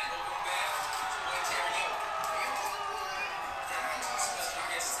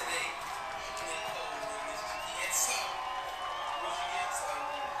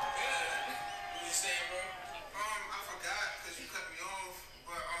 I forgot because you cut me off,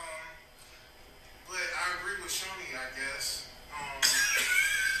 but I agree with Shoni, I guess.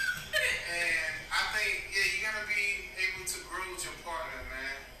 And I think you gotta be able to grow with your partner,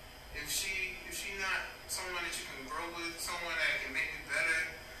 man. If she not someone that you can grow with, someone that can make you better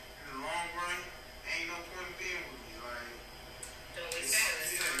in the long run, ain't no point in being with me. Like,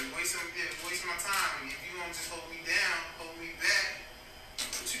 Don't waste you're wasting my time. If you don't just hold me down, hold me back,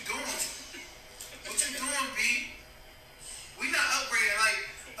 what you doing? What you doing, B? We not upgrading. Like,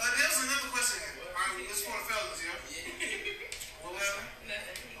 there was another question. All right, it's for the fellas, yeah? What happened?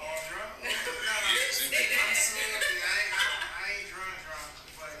 All drunk? No, I'm serious. I ain't drunk,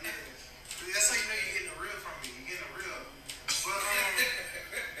 but yeah. That's how you know you're getting the real from me. You're getting the real.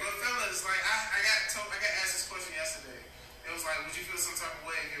 But fellas, like, I got asked this question yesterday. It was like, would you feel some type of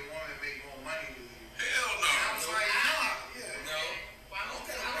way if your woman made more money than you? Hell no. And I was like, no.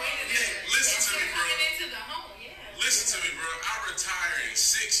 Listen to me, bro. Into the home, Listen to me, bro. I retired in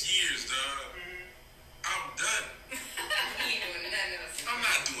 6 years, dog. I'm done. I'm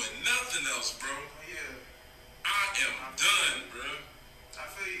not doing nothing else, bro. Yeah. I am done, bro. I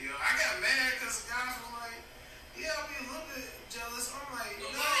feel you, yo. I got mad because guys were like, I'll be a little bit jealous. I'm like, no,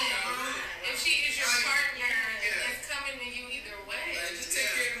 bro. If she is your Like, partner, yeah. it's coming to you either way. Like, just take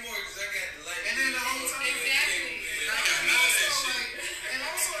care of the mortgage. I got the light. And then the whole time, Exactly. I got none of that shit. And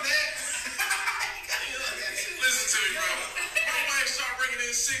also that, Listen to me, bro. My wife start bringing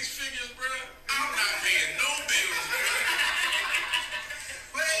in 6 figures, bro. I'm not paying no bills, bro.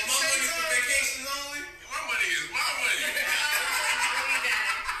 but at the My same money for time, vacation only. My money is my money.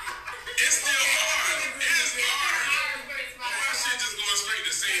 It's still hard. It's hard. My shit just going straight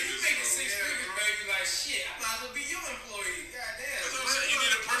to savings, You make bro. 6 figures, baby. Like, shit.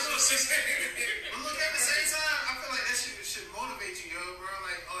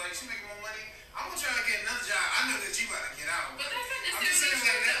 like, she making more money. I'm gonna try to get another job. I know that you about to get out. But that's not I'm just saying, necessarily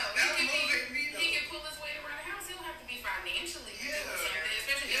true, like, though. that would motivate me, though. He can pull his weight around the house. He don't have to be financially Yeah. doing something,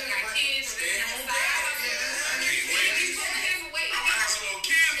 especially if Yeah, you got but kids or stay they're home on the side. dad. I can't wait. He's pulling his weight. I'm gonna have some little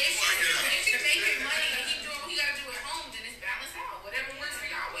kids If before I get out. he's making money and he doing what he gotta do at home, then it's balanced out. Whatever works for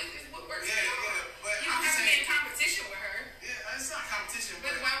y'all is what works for Yeah, y'all. yeah, but You I'm don't have to be saying- in competition with her. Yeah, it's not competition,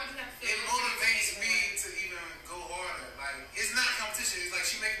 But but why would you have to feel it motivates me to even go harder. Like, it's not competition. It's like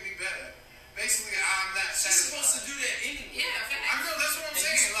she making me better. Basically, I'm not She's satisfied. supposed to do that anyway. Yeah, I facts. know, that's what I'm And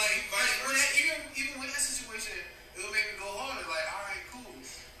saying. you- Like vice when versa. that, even with that situation, it will make me go harder. Like, all right, cool.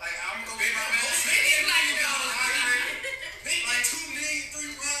 Like, I'm gonna Baby, get my I'm best. gonna It's like, you no, Make Like, 2 million, 3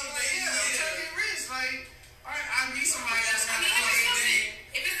 rounds, Like, baby. yeah, I'm trying to get rich. Like, all right, I need somebody that's I gonna mean, motivate me.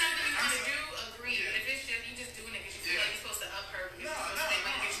 if it's something you want to I'm do, agree. Yeah. But if it's just you just doing it because you feel Yeah. like you're supposed to up her because No, you're supposed no, to say, "Let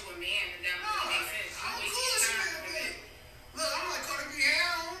me no. get you a man," then that No, would make sense. You I'm waste cool. your She time. made a bit. Look, I'm like Cardi B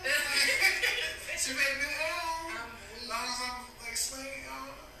L. She made a bit L. As long as I'm like slaying,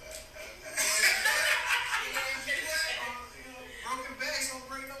 broken backs don't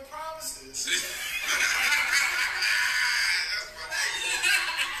break no promises. That's my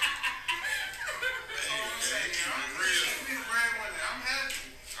That's all I'm saying. I'm real. be the breadwinner. I'm happy.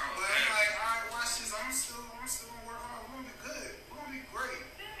 I'm But I'm happy. like, all right, watch this. I'm still gonna work hard. We're gonna be good. We're gonna be great.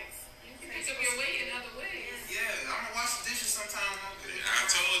 Thanks. You can pick up your weight in other ways. Yeah, I'm gonna wash the dishes sometime. I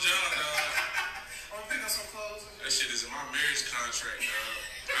told y'all, dog. I'm gonna pick up some clothes. That shit is in my marriage contract, dog.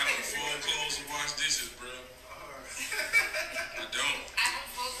 I don't fold clothes and wash dishes, bro. I don't. I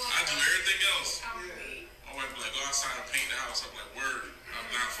don't focus. I do everything else. I'm weak. My wife be like, go outside and paint the house. I'm like, word. I'm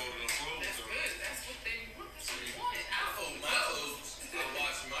not folding no clothes, That's though. good. That's what they want. That's what they want. I I don't fold fold my clothes. clothes. I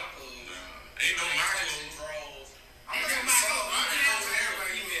wash my clothes. Nah, ain't no I my touching clothes. drawers. I'm gonna be slow. I'm gonna go with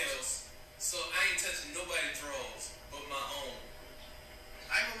everybody. Emails. So I ain't touching nobody's drawers but my own.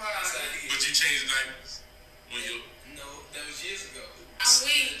 I ain't gonna lie. That's how it But is. you change diapers when you. No, that was years ago. I'm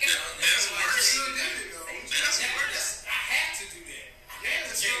weak. That's why I worse. still did it, though. That's worse. I have to do that. I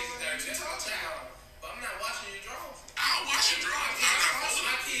have to Yeah, change so the diaper. what you That's my talking child. about? But I'm not washing your drawers. I'll wash your drawers. I'm not My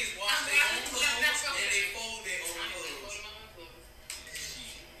folding. kids wash their own clothes and they fold their own clothes.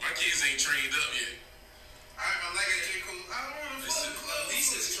 My kids ain't trained up yet. I like it, J. Cole. I don't want to Listen, fold clothes. At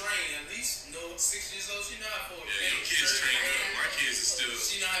least it's trained. At least, 6 years old, she know how to fold. Yeah, your kids trained up. My kids is still.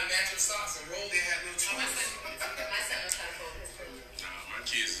 She know how to match her socks and roll. They had no My choice. son knows how to fold his clothes. Nah, my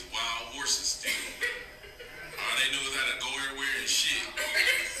kids is wild horses still. All they know is how to go everywhere and shit.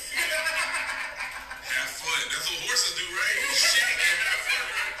 Have fun. That's what horses do, right? Shit and have fun,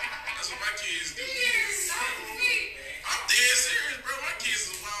 right? That's what my kids do. I'm dead serious, bro. My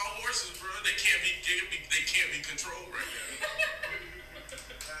kids is wild horses, bro. They can't be controlled right now.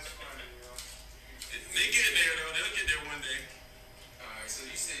 That's funny, yo. They get there though. They'll get there one day. Alright, so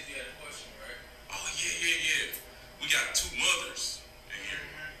you said you had a question, right? Oh yeah. We got 2 mothers in here.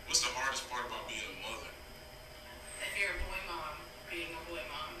 What's the hardest part about being a mother? If you're a boy mom, being a boy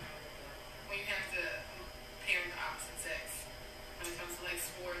mom, when you have to parent the opposite sex, when it comes to like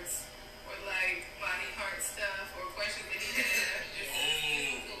sports or like body part stuff or questions that he has.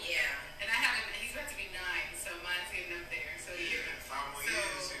 Oh. Yeah. And I haven't. He's about to be 9, so mine's getting up there. So yeah. 5 more So,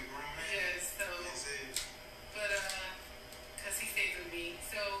 years, you grown man. yes. So, That's it. but because he stays with me,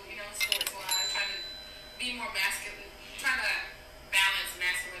 so sports wise, trying to be more masculine, trying to balance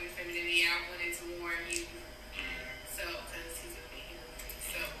masculine and femininity out when it's more you. So, because he's with me,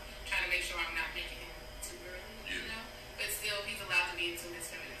 so trying to make sure I'm not making him too early, Yeah. But still, he's allowed to be into his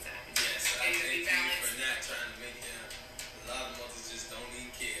feminine side. Yes, I And to thank be you balanced. for not trying to make him. A lot of mothers just don't even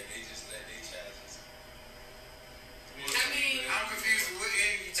care. They just let their child just. I mean, I'm confused with what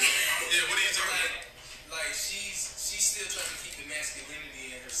end you talking about. Yeah, what are you talking about? Like she's still trying to keep the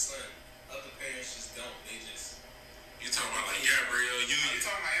masculinity in her son. Other parents just don't. They just. You talking about like Gabrielle You Union?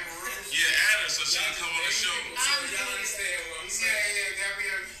 talking about Amber Rose? Yeah, add her so she can come on the show. So y'all understand what I'm saying? Yeah,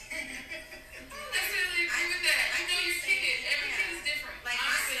 Gabrielle. I don't necessarily agree with that. You know your kid. Every kid is different. Like my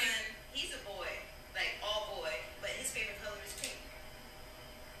Honestly. son, he's a boy, like all boy, but his favorite color is pink.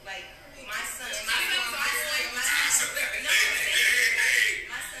 Like my son, My son's Hey.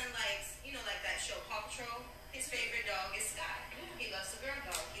 my son likes, like that show Paw Patrol. His favorite dog is Sky. He loves the girl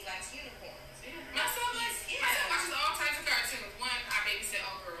dog. He likes unicorns. My son watches all types of cartoons. One, I babysit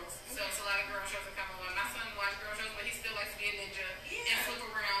all girls, so it's a lot of girl shows that come on. My son watches girl shows, but he still likes to be a ninja.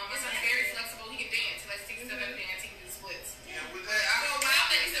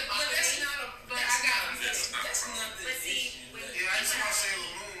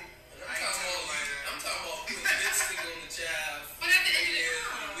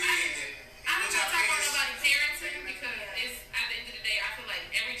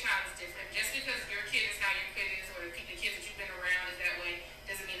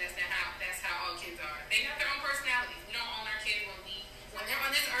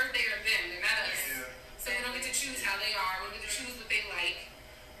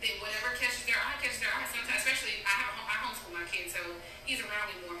 he's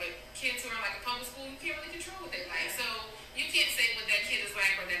around me more. But kids who are like in public school, you can't really control what they like. So you can't say what that kid is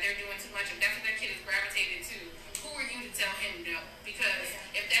like or that they're doing too much. If that's what that kid is gravitated to, who are you to tell him no? Because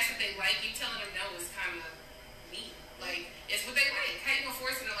if that's what they like, you telling them no is kind of mean. Like, it's what they like. How you gonna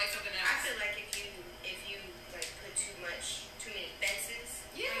force them to like something else? I feel like if you like put too many fences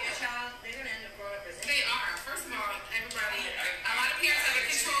on your child, they're gonna end up growing up resentful. They are. First of all, everybody, a lot of parents have a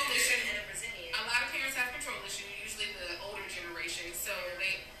control issue. A lot of parents have control issue, usually the older generation. So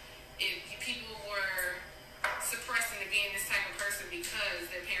if people were suppressing to being this type of person because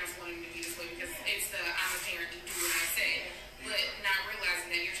their parents wanted them to be this way, because it's the I'm a parent, you do what I say, but not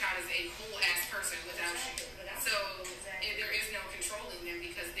realizing that your child is a whole ass person without you. So there is no controlling them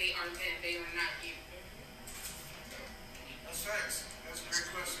because they are them, they are not you. That's facts. That's a great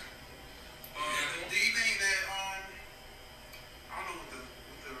question. Do you think that I don't know,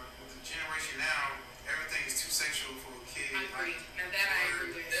 with the generation now, everything is too sexual for a kid? I agree. Now that I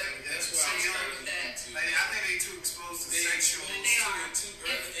agree with. That's why I'm young with that. Like, I think they too exposed to sexual. They are. Too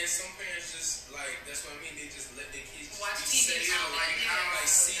early, and some parents just like that's what I mean. They just let their kids Watch be TV sexual, all day. like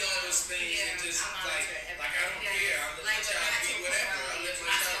see all those things and just like I don't care. I let my child be whatever. I let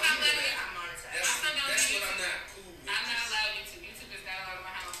my child be whatever. That's what I'm not cool with. I'm not allowed YouTube. YouTube is not allowed in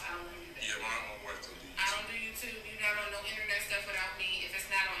my house. I don't do that. Yeah, my wife don't do I don't do YouTube. You not on no internet stuff without me. If it's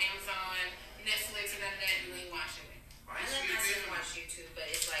not on Amazon, Netflix, or none of that, you ain't watching it. I let my son watch YouTube, but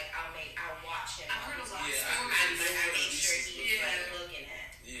it's like I'll watch him. I've heard a lot of Yeah, stories. I make sure he's like looking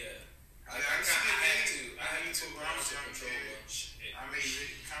at. Yeah. I had to. I had to when I was young control kid. lunch. I made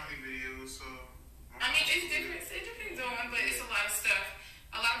comedy videos, so. I mean, it's different. It depends on, but it's a lot of stuff.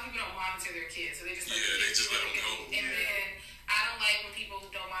 A lot of people don't monitor their kids, so they just let the they kids just do let what them they go. do. And then I don't like when people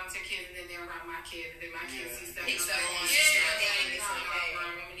don't monitor kids and then they're around my kids and then my kids see stuff. Pick and stuff I'm on like, you. yeah, It's I'm okay.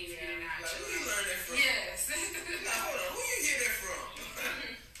 I'm gonna need you to not. Like, where you learn that from? Yes. Now, hold on. Who you hear that from?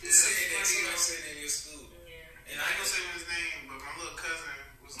 You said that he was sitting in your school. Yeah. And I ain't gonna say his name, but my little cousin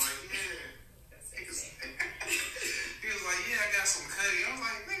was like, yeah. He was like, yeah, I got some Cuddy. I was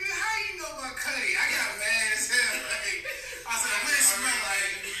like, nigga, how you know about Cuddy? I got mad as hell. Like, I said, what it smell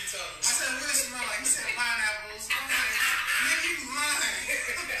like? I said, what it smell like? He said, pineapples. I'm like, nigga, you lying.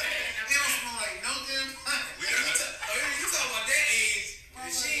 It don't smell like no damn pineapple. You talking about that age?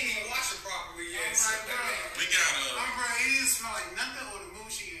 She ain't even wash it properly yet. I'm like, bro. We got I'm bro, it didn't smell like nothing or the mood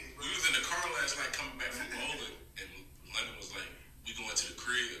she is, bro. we was in the car last night coming back from bowling, and London was like, "We going to the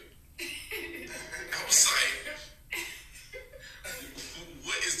crib." I was like,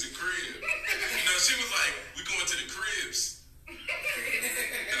 "What is the crib?" You know, she was like, "We going to the cribs,"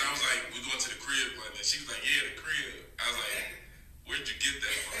 and I was like, "We going to the crib, London." She was like, "Yeah, the crib." I was like, "Where'd you get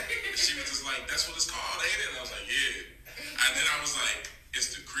that from?" And she was just like, "That's what it's called, ain't it?" And I was like, "Yeah." And then I was like, "It's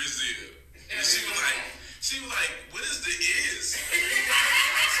the crib." And she was like, "What is the is?"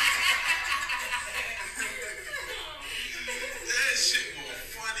 That shit was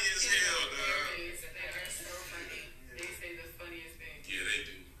funny as hell, dog. They are so funny. They say the funniest things. Yeah, they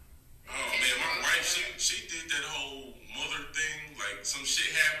do. Oh man, my wife, she did that whole mother thing. Like some shit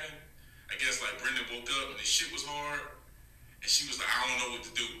happened. I guess like Brendan woke up and his shit was hard, and she was like, "I don't know what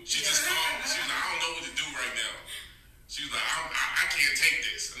to do." She just called me. She was like, "I don't know what to do right now." She was like, I can't take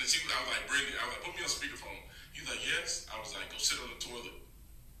this. And then I was like, Brendan, I was like, put me on speakerphone. He was like, yes. I was like, go sit on the toilet.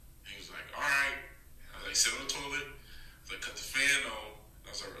 He was like, all right. I was like, sit on the toilet. I was like, cut the fan on.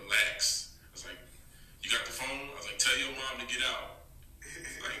 I was like, relax. I was like, you got the phone? I was like, tell your mom to get out.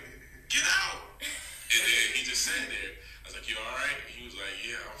 Like, get out. And then he just sat there. I was like, you all right? He was like,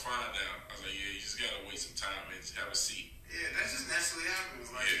 yeah, I'm fine now. I was like, yeah, you just got to wait some time and have a seat. Yeah, that just naturally happens.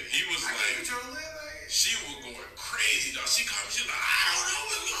 Like, Yeah, he was I like, can't control it. Like, she was going crazy, dog. She called me, she was like, I don't know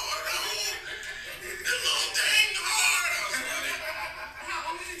what's going on. This little thing hard. I was like, How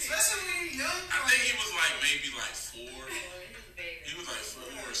old is he? especially when you're young. I think he was like maybe like 4. He He was like 4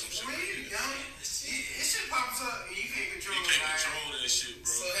 or some shit. When like you're that. young, it shit pops up and you can't control You it. can't like, control that shit,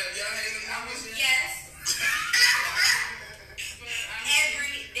 bro. So have y'all had a moment? Yes. But I mean,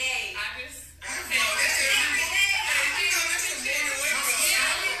 Every day. I just. No, that's every day. That's the morning wake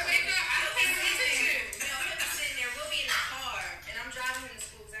up. Wake up. I don't pay no attention. No, he'll be sitting there. We'll be in the car, and I'm driving him to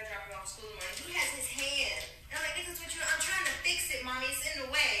school because I drop him off to school in the morning. He has his hand. And I'm like, nigga, what you? I'm trying to fix it, mommy. It's in the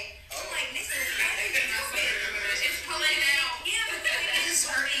way. I'm like, nigga, It's pulling out. yeah, but It's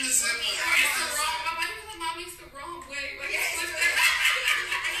hurting the zipper. It's the wrong. My wife was like, "Mommy, it's the wrong way." Like, Yes. what's that?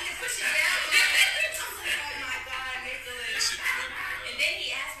 I need to push it down. I was like, oh my god, That Nicholas. shit funny, And then he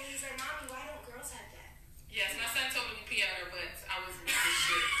asked me, he's like, mommy, why don't girls have that? Yes, my son told me we pee out our butts. I was with this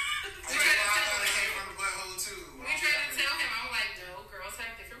shit. I thought it came from the butthole too. We tried to tell him. I'm like, no, girls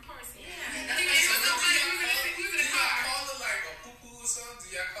have different parts. Yeah. He was so funny. He was in the You car. call it like a poo-poo or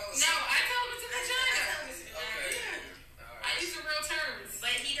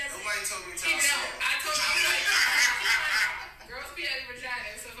God,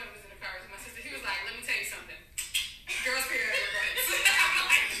 it was so funny. It was in the car with my sister. He was like, "Let me tell you something. Girls period never runs." I'm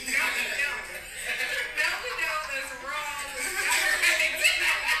like, "No, we don't. No, we don't. That's wrong." Because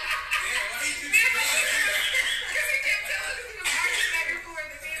he kept telling us, he was arguing back and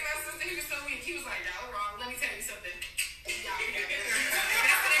forth, and me and my sister, he was so weak. He was like, "Y'all are wrong. Let me tell you something. Y'all got it." That's the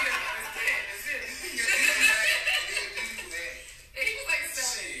nigga. That's it. And he was like,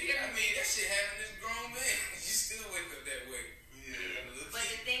 shit. I mean, that shit happened as a grown man. You still wake up that way. But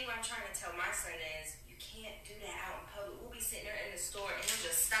the thing I'm trying to tell my son is, you can't do that out in public. We'll be sitting there in the store and he'll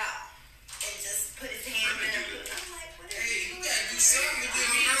just stop and just put his hand down. I'm like, what are you doing? You gotta do something to get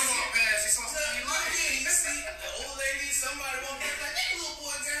Hey, me. girl walk past, he saw something you like. You see, the old lady, somebody walk past, like, that little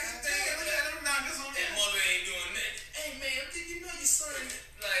boy got his thing. Look at them knockers on That that. mother ain't doing that. Hey, man, did you know your son?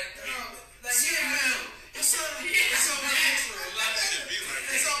 Like, like Yeah, man. Your son, it's so natural. Like, Should be like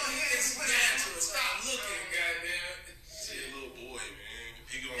it's that. all here. it's natural. Stop looking, goddamn. Shit, little boy, man.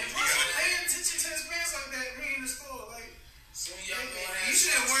 He gonna And he plus, gotta- paying attention to his pants like that, me in the store, like, Soon y'all gonna have. you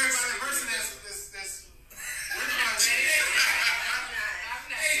shouldn't worry about the person that's worried about shit. I'm not. I'm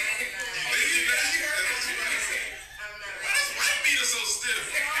not. You lazy bastard. That's what you gotta say. I'm not. Why does white beater so stiff?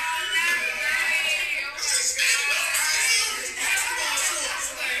 Oh, not It's just standing up. Basketball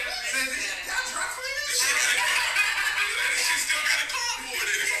shorts. Like, Said, y'all dry clean this This shit? shit still got a cardboard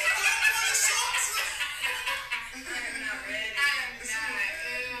in it. I'm not ready. I'm not.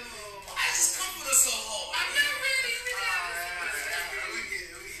 Ew. why is this comforter so hard? I'm not ready for that. We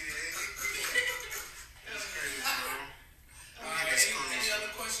get it. That's crazy, bro. Any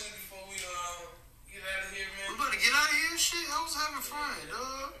other questions before we get out of here, We man? about to get out of here, shit. I was having fun,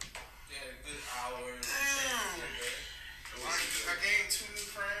 dog. Yeah, a good hour. Damn. I gained 2 new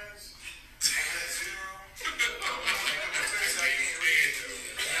friends. I had 0.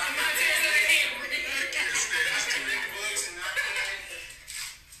 I'm not telling you I can't breathe. Books and iPad.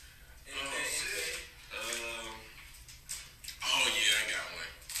 Oh yeah, I got one.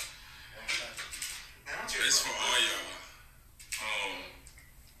 It's for all y'all.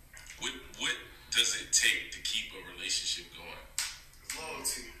 What does it take to keep a relationship going?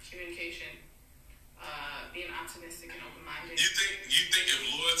 Loyalty. Communication. Being optimistic and open-minded. You think if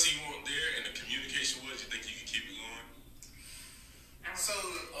loyalty weren't there and the communication was, you think you can keep it going? So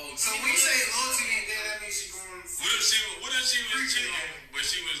when you say loyalty ain't there, that means she going. What if she was Freaking cheating, but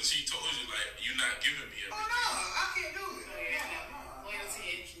she told you like you're not giving me Oh everything? no, I can't do it. Oh, yeah. No.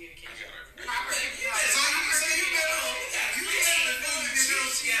 Loyalty and I communication. gotta. So you better before you get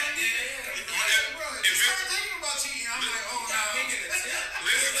those cheating. Bro, you start thinking about cheating. I'm like, oh no.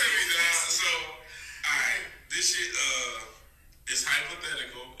 Listen to me, dog. So, alright, this shit, it's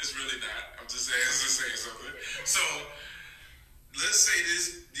hypothetical. It's really not. I'm just saying something. So, let's say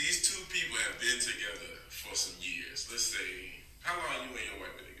these 2 people have been together for some years. Let's say, how long you and your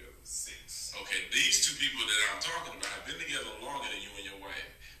wife been together? 6. Okay, these 2 people that I'm talking about have been together longer than you and your wife.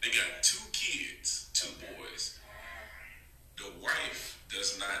 They got 2 kids, 2 boys. The wife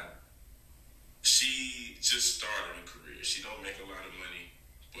does not. She just started a career. She don't make a lot of money,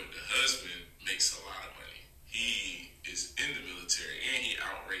 but the husband makes a lot of money. He is in the military and he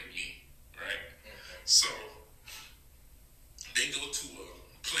outrate me, right? So they go to a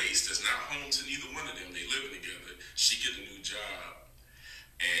place that's not home to neither one of them. They living together. She get a new job,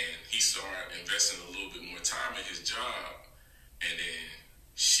 and he start investing a little bit more time in his job, and then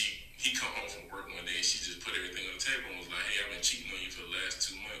he come home from work one day and she just put everything on the table and was like, hey, I've been cheating on you for the last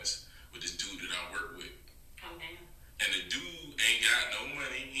 2 months with this dude that I work with. Oh, damn. And the dude ain't got no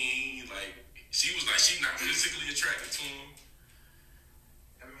money. He ain't like, she was like, she's not physically attracted to him.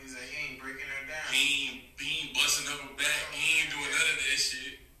 That means that he ain't breaking her down. He ain't busting up her back. He ain't doing none of that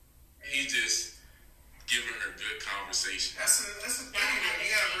shit. He just giving her good conversation. That's a thing.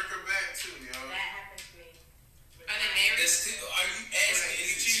 You gotta break her back too, yo. That happened to me. Are they married? Are you asking?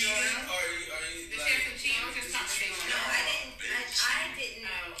 Is it cheating? Or are you Did like? she have some cheating? Or just conversation? No, I didn't.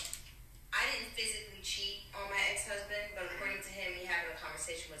 Oh. I didn't physically cheat on my ex-husband, but according to him, he having a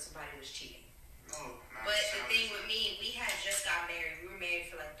conversation with somebody who was cheating. No, not But the sound. thing with me, we had just got married. We were married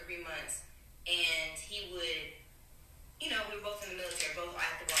for like 3 months, and he would, we were both in the military, both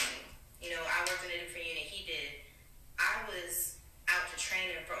active army. I worked in a different unit. He did. I was out to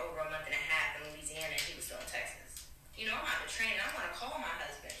training for over a month and a half in Louisiana, and he was still in Texas. I'm out to training. I want to call my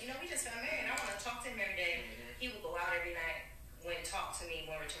husband. We just got married. I want to talk to him every day. He would go out every night, wouldn't talk to me,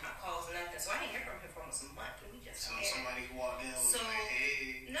 wouldn't return my calls, nothing. So I didn't hear from him for almost a month, and we just So got married. somebody who walked in was So- like,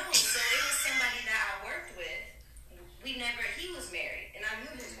 hey. No, so it was somebody that I worked with. He was married, and I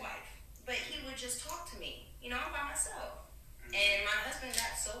knew his wife, but he would just talk to me. I'm by myself. And my husband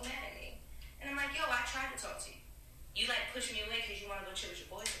got so mad at me. And I'm like, yo, I tried to talk to you. You push me away because you want to go go chill with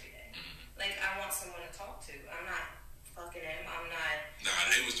your boys every day. Like, I want someone to talk to. I'm not fucking him. I'm not. Nah,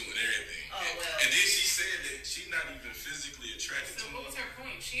 they was doing everything. Oh, well. And then she said that she's not even physically attracted So to what him. was her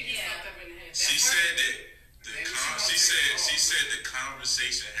point? She just fucked up in the head. She That's said her. that she said the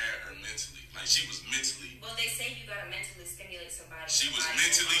conversation had her mentally. Like, she was mentally. Well, they say you gotta mentally stimulate somebody. She was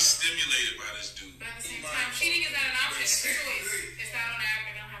mentally stimulated by this dude. But at the same time, cheating is not an option. It's a choice. It's not on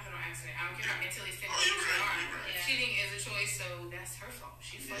accident. It don't happen on accident. I don't care how mentally stimulated you're you right, are. you're right. Yeah. Cheating is a choice, so that's her fault.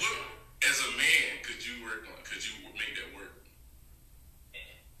 She fucked What, up. as a man, could you make that work?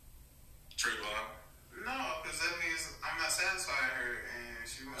 Trayvon? No, because that means I'm not satisfying her, and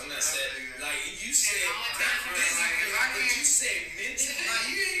she wants. I'm not saying like you said. all it takes is Physically, like, but you said mentally. Like,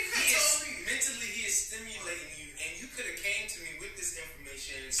 you told me. Mentally, he is stimulating you, and you could have came to me with this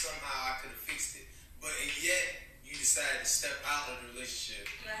information, and somehow I could have fixed it. But yet, you decided to step out of the relationship.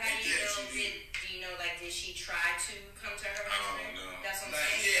 But how do you know? Do you know? Like, did she try to come to her husband? no. That's what I'm Like,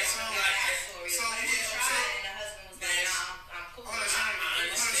 saying. yeah, So, so, like, like, that story. so, Like, yeah, she so- tried, and the husband was like, "Nah, I'm cool."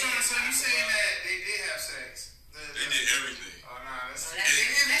 So you saying that they did have sex? They did everything. Oh, nah, that's Oh,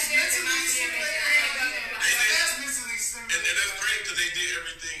 mentally that's stimulating. They did. That's mentally And stimulating. that's great because they did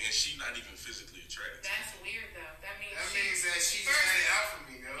everything, and she not even physically attracted. That's weird, though. That means That means that she just had it out for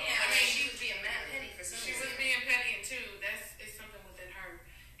me, though. Yeah, I mean, she was being mad petty for some she reason. was being petty, and too, it's something within her.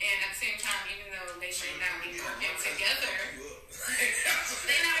 And at the same time, even though they may not be working together,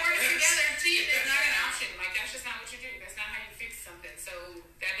 they're not working together. Cheating is not an option. Like, that's just not what you do. That's not how you fix something. So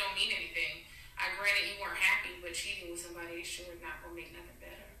that don't mean anything. I granted you weren't happy, but cheating with somebody is sure not gonna make nothing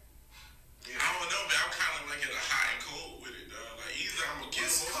better. I don't know, man. I'm kind of like in a hot and cold with it, dog. Like, either I'm gonna kill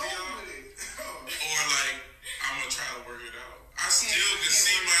What's both of cold y'all, with it? or like I'm gonna try to work it out. I still can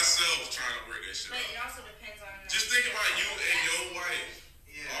see myself trying to work that shit But out. it also depends on. Just think about you and your wife.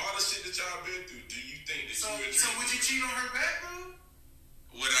 Yeah. All the shit that y'all been through. Do you think that So you would would you cheat on her back, bro?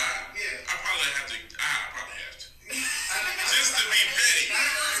 Would I? Yeah. I probably have to. Just to be petty.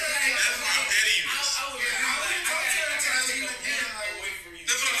 That's my pettiness.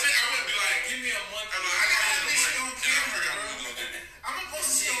 That's what I'm saying. I wouldn't be like, Give me a month. I'm like, I got this shit on camera. And I forgot what we gonna do. I'm gonna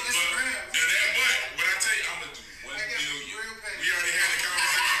post this on But Instagram. when I tell you, I'm gonna do 1 I got billion. real petty. We already had a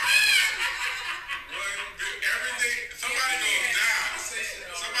conversation about this. Everything. Somebody gonna die.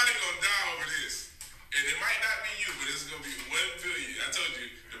 Somebody gonna die over this. And it might not be you, but it's gonna be 1 billion. I told you,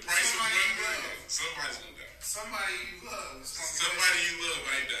 the price of 1 billion. Somebody's gonna die. Somebody you love is gonna Somebody you love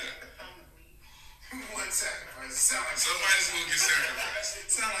might die. One sacrifice. Sound like Somebody's gonna get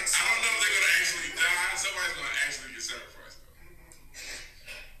sacrificed. Sound like I don't know if they're gonna actually die. Somebody's gonna actually get sacrificed.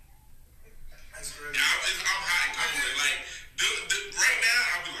 That's crazy. I'm hot and cold. Like, right now,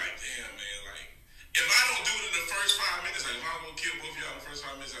 I'll be like, damn, man. Like, if I don't do it in the first 5 minutes, like, if I'm gonna kill both of y'all in the first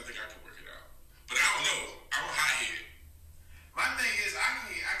 5 minutes, I think I can work it out. But I don't know. I'm a hothead. My thing is, I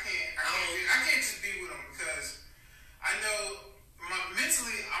can't just be with him because I know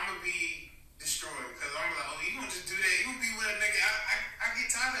mentally I'm gonna be destroyed because I'm like, oh, you gonna just do that? You gonna be with a nigga? I get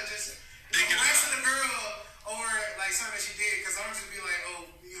tired of just arresting a girl over like something that she did because I'm just be like,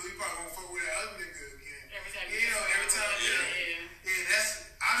 oh, you probably gonna fuck with that other nigga again. Every time. Every time. Yeah. That's.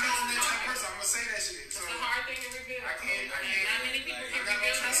 I know I'm that type of person. I'm gonna say that shit. So It's a hard thing to reveal. I can't. Not many people can I got no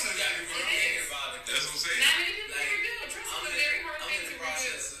reveal trust that. in that. That's what I'm saying. Not many people can reveal. Trust is a very hard I'm thing in to the reveal.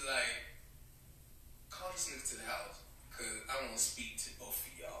 process of like, call this nigga to the house because I want to speak to both of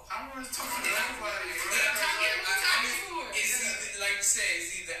y'all. I want to talk to nobody. It's either, like you said,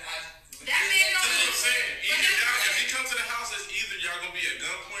 it's either That man That's don't what I'm saying. Either y'all, if he come to the house, it's either y'all gonna be at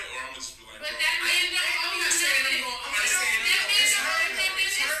gunpoint or I'm just be like, But bro. that man don't owe you nothing. I'm not saying That man it's don't owe you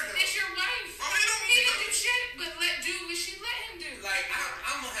nothing. her, It's your wife. Oh, he don't He didn't do shit, but do what she let him do. like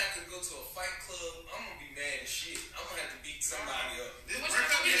I'm gonna have to go to a fight club. I'm gonna be mad as shit. I'm gonna have to beat somebody up. What you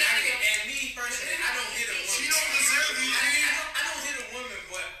gonna be doing? And me personally, I don't hit a woman. She don't deserve you, man. I don't hit a woman,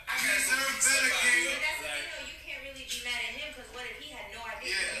 but I You gotta go deserve beat better, somebody kid. up. But that's the Like, thing, though. You can't really be mad at him because what if he had no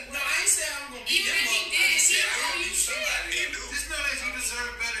idea? Yeah. You no, I ain't saying I'm gonna beat Even them if he up. did, I just he said I'm owe gonna you beat shit. somebody He up. do. Just know that you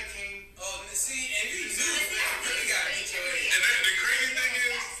deserve better, King. Oh, see, and if you do, I really gotta beat your ass. And then the crazy thing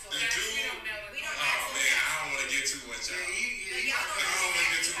is, the We dude. don't know. We don't Oh man, I don't want to get too much out. Yeah, I don't want to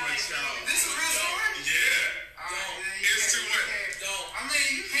get too much out. This is a real story? Yeah, it's too much. Don't. I mean,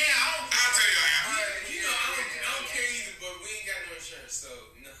 you can. I don't. I'll tell you. You know, I don't care either, but we ain't got no insurance, so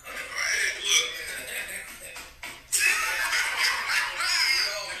no. Hey, look.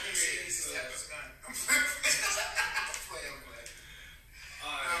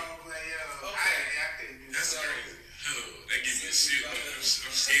 That's crazy. That gives me a shit.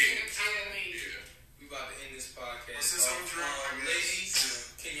 I'm scared. Yeah. We about to end this podcast. Since I'm drunk, I guess.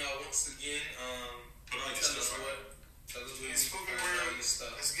 Ladies, can y'all once again Put on your tell us stuff. what? Tell us what In you spoken find word, out.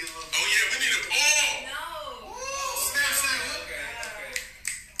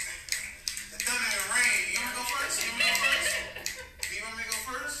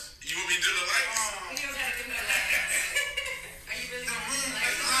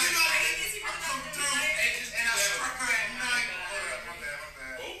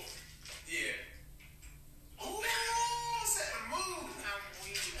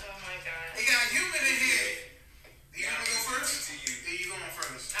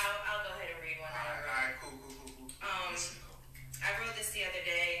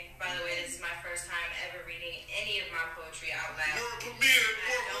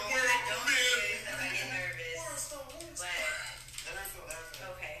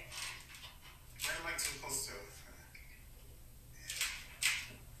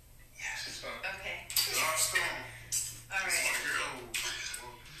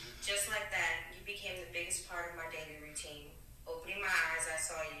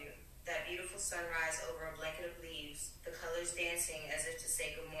 saw you. That beautiful sunrise over a blanket of leaves, the colors dancing as if to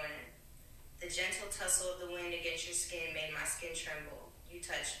say good morning. The gentle tussle of the wind against your skin made my skin tremble. You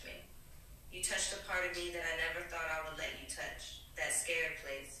touched me. You touched a part of me that I never thought I would let you touch, that scared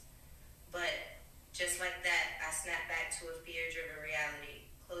place. But just like that, I snapped back to a fear-driven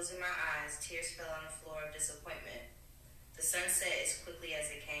reality. Closing my eyes, tears fell on the floor of disappointment. The sun set as quickly as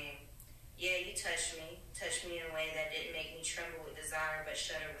it came. Yeah, you touched me in a way that didn't make me tremble with desire but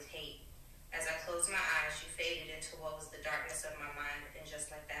shudder with hate. As I closed my eyes, you faded into what was the darkness of my mind, and just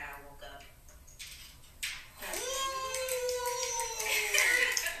like that, I woke up.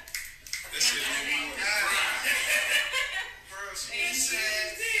 This shit made me Bro, she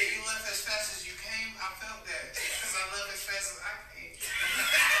said you left as fast as you came. I felt that. Because I left as fast as I came.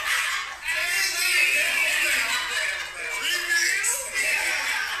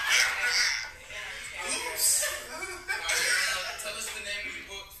 Tell us the name of the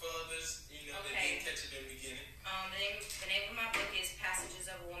book for others, that didn't catch it in the beginning. The name of my book is Passages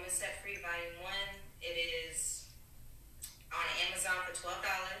of a Woman Set Free, Volume 1. It is on Amazon for $12.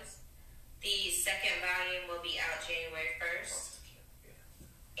 The second volume will be out January 1st.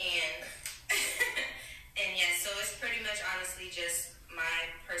 And yeah, so it's pretty much honestly just my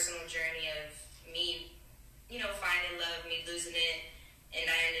personal journey of me, finding love, me losing it, and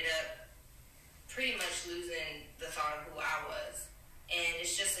I ended up pretty much losing the thought of who I was. And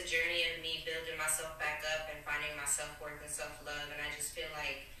it's just a journey of me building myself back up and finding my self-worth and self-love. And I just feel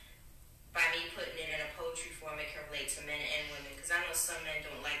like by me putting it in a poetry form, it can relate to men and women. Because I know some men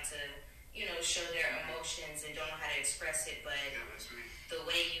don't like to, show their emotions and don't know how to express it. But the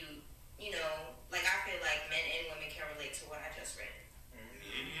way I feel like men and women can relate to what I just read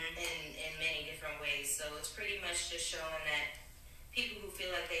in many different ways. So it's pretty much just showing that people who feel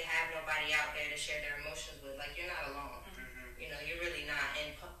like they have nobody out there to share their emotions with, like, you're not alone. You're really not.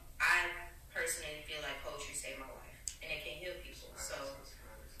 And I personally feel like poetry saved my life, and it can heal people. So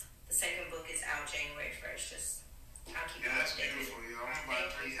the second book is out January 1st. I'll keep you that's updated. beautiful, yo. I'm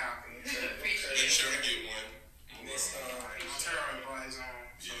about to pre-copy. Appreciate Make it. sure we get one. Montero brought his own,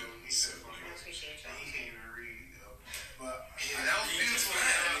 so he said for I me. appreciate And y'all. he can't even read, though. But that was beautiful.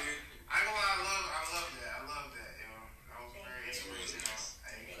 I ain't gonna lie, I love that. I love that, yo. That was very inspirational.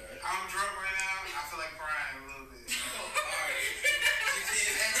 I'm drunk right now. I feel like crying a little bit.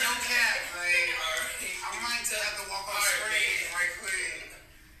 And no cap, like, I might have to walk on screen right quick.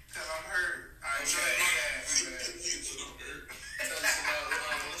 Because I'm hurt. I enjoy that. Tell us about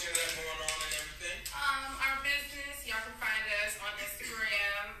what you got going on and everything. Our business, y'all can find us on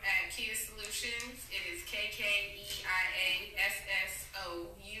Instagram at Kia Solutions. It is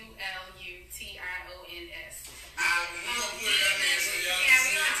KKEIASSOULUTIONS. Yeah, we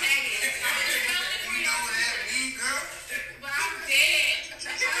gonna tag it. I'm gonna spell it for You know what that means, girl? but I'm dead. I'm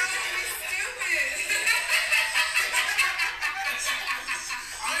stupid. I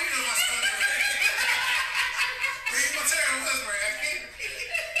don't even know if I spelled it right. Maybe Montero was right. I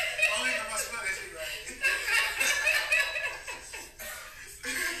don't even know if I spelled that shit right.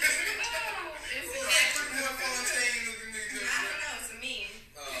 It's a I don't know, it's a meme.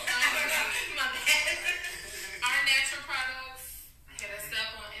 My bad. Our natural products, hit us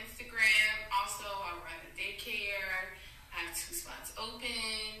up on Instagram. Also, I run a daycare. I have 2 spots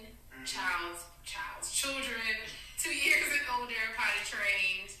open. Children, 2 years and older, potty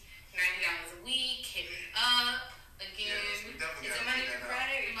trained. $90 a week. Hit me up. Again, Yes, we definitely Is it gotta Monday put that through out.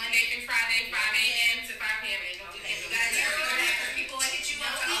 Friday? Monday through Friday, 5 a.m. to 5 p.m. Ain't no Okay, weekend. you guys are doing that for people that hit you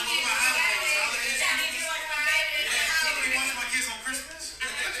up. No on weekend. weekends. Holidays. I need you on Friday. You watch my kids on Christmas? I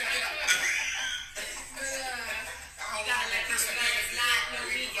You don't gotta want let Christmas people know it's not no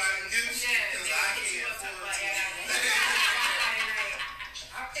we weekend. providing gifts Yeah, because They I hit you can't up talking afford about, to. yeah,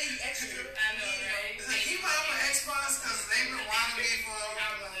 I pay you extra. I know, right? It's like, you buy my Xbox because they've been wanting me for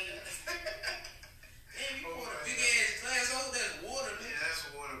Man, you pour a big ass glass over that's water. Yeah, that's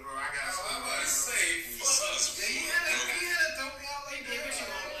water, bro. I got I'm some. about to say, fuck. Yeah, you had to throw me out like that.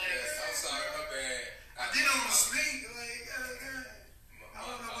 I'm sorry, my bad. I did on the sneak, like, I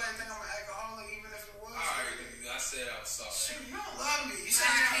don't know why I think I'm an alcoholic, even if it was. Alright, I said I'm sorry. Shoot, you don't love me. You said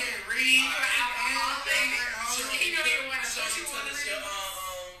you can't read. He don't even want to So show you you tell what us it your,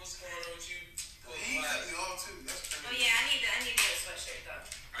 is. what's going on with you? He cut me off too. That's Oh crazy. yeah, I need to get a sweatshirt though.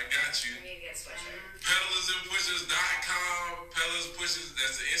 I got you. I need to get a sweatshirt. PedalersandPushers.com. Pedalers Pushers,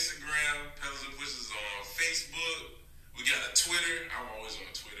 that's the Instagram. Pedalers and Pushers on Facebook. We got a Twitter. I'm always on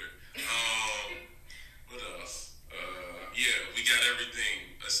Twitter. What else? Yeah, we got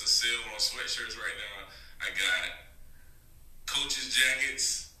everything. It's a sale on sweatshirts right now. I got coaches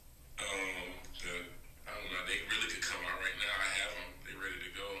jackets. I don't know. They really could come out right now. I have them. They ready to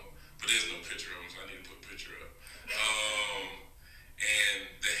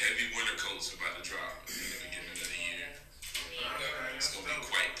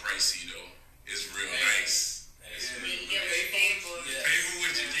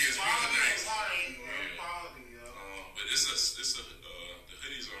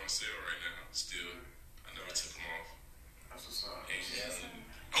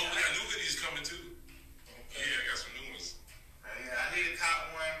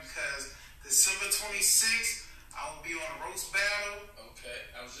December 26th, I will be on a roast battle. Okay.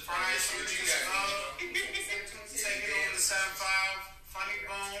 I was just Friday, what you got. Taking over the 7-5 Funny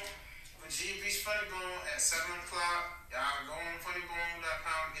Bone Virginia Beach Funny Bone at 7 o'clock. Y'all go on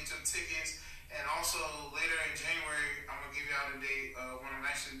funnybone.com to get your tickets. And also later in January, I'm gonna give y'all the date when I'm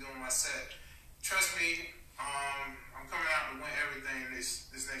actually doing my set. Trust me, I'm coming out to win everything this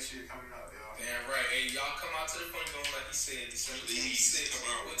next year coming up, y'all. Damn right. Hey, y'all come out to the Funny Bone like he said, December Please 26th.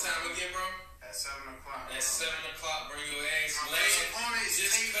 come out. What time again, bro? At 7 o'clock. At 7 o'clock. Bring your ass. My first opponent is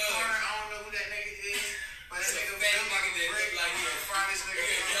Just Tate cuz. Carter. I don't know who that nigga is, but that It's a nigga fat built like a nigga that brick. look like he I'm gonna fry this nigga He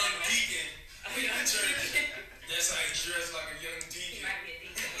a up. young deacon. He a church. That's how he dressed, like a young He deacon. might be a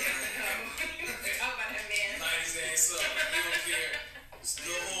deacon. Talk about that man. Light his ass up. He don't care.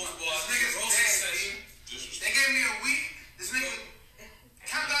 Good hoes, boss. This nigga's Roast dead, session. Disrespect. They gave me a week. This nigga,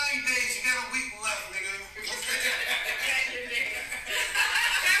 count down your days. You got a week left, nigga.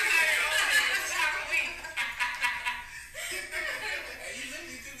 Hey, you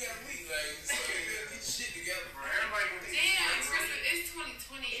literally do got a week. Like, so you gotta get your shit together, bro. Everybody gonna be Damn, it's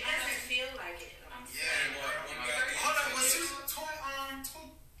 2020. It doesn't feel like it. Yeah, What? bro. What goddamn Hold on, was shit?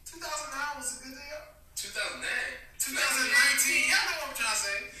 2009 was a good year? 2009. 2019, y'all know what I'm trying to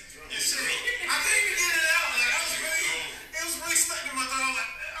say. Shit. I couldn't even get it out. Like, it was really stuck in my throat.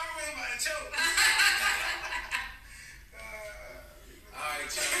 Like, I'm really about to choke. Alright,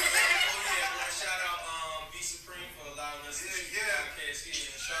 y'all. Oh, yeah, I want to shout out B Supreme for allowing us to shoot the Yeah. podcast here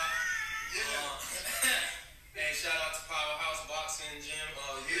in the shop. And shout out to Powerhouse Boxing Gym.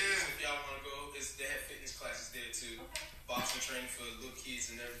 If y'all want to go, they have fitness classes there too. Boxing training for little kids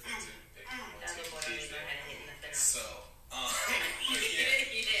and everything too. That little boy don't even know how to hit nothing else. So, He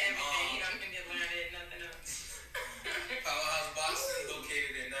yeah. did everything. He don't even learn it, nothing else. Powerhouse Boxing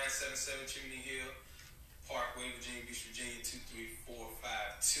located at 977 Chimney Hill Parkway, Virginia Beach, Virginia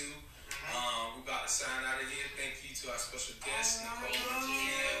 23452. We about to sign out of here. Thank you to our special guest, Nicole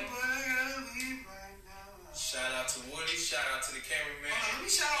McGill. Shout out to Woody. Shout out to the cameraman. Let me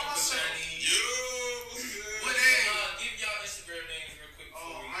shout out Uncle myself. Johnny. Yo, what's good? What name? Give y'all Instagram names real quick.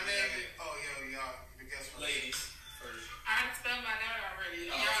 before we My get name out of is, y'all, the guest here. one. Ladies first. I spelled my name already.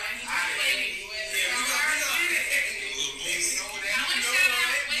 Oh. Y'all, and he's I playing did. with. Yeah, we got I want to shout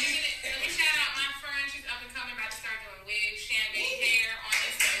out. Wait a minute. Let me shout out my friend. She's up and coming, about to start doing wigs, champagne hair on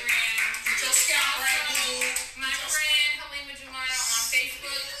Instagram. Get your scalp right, Also, boo. my friend Halima Jumana on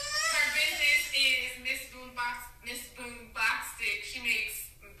Facebook. Her business is Miss Boom Box Stick. She makes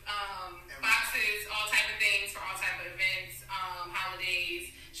boxes, all type of things for all type of events,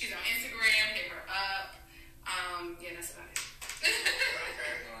 holidays. She's on Instagram. Hit her up. Yeah, that's about it.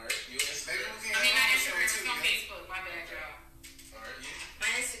 Alright, your Instagram. I mean, not Instagram. It's on Facebook. My bad, y'all. Alright, yeah. My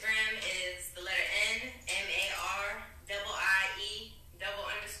Instagram is the letter N MARIIE __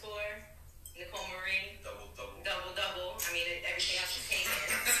 Nicole Marie Double. double. I mean, everything else is taken.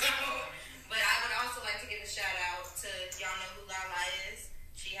 But I would also like to give a shout out to, y'all know who Lala is.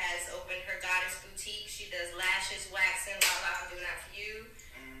 She has opened her Goddess Boutique. She does lashes, waxing. Lala, I'm doing that for you.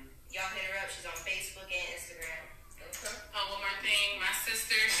 Y'all hit her up. She's on Facebook and Instagram. Okay. Oh, one more thing. My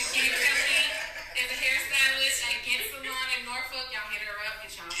sister, Shakira Kelly, is a hairstylist at Gent Salon in Norfolk. Y'all hit her up.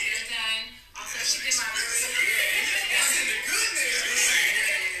 Get y'all hair done. Also, she did my braids. That's in the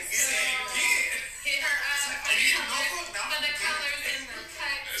goodness. Hit her up for you in Norfolk? No, the colors and the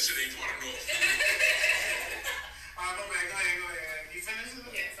That cuts. shit ain't part of North. Go ahead. You finished it?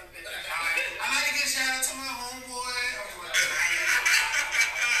 Yes, I'm good. I like to give a shout out to my homeboy.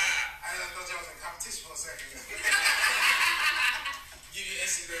 I thought y'all was in competition for a second. Give your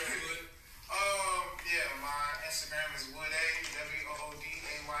Instagram, Wood. Yeah, my Instagram is Woodaye,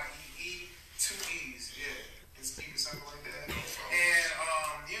 WOODAYEE, 2 E's. Yeah, just keep it simple like that. And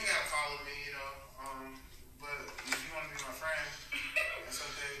you ain't gotta follow me, but if you want to be my friend, that's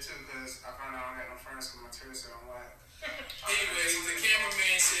okay too. Cause I found out I got no friends because my Twitter said I'm white. Anyways, the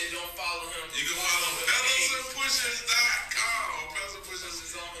cameraman said don't follow him. You can follow PelosandPushers.com. Pelos and Pushers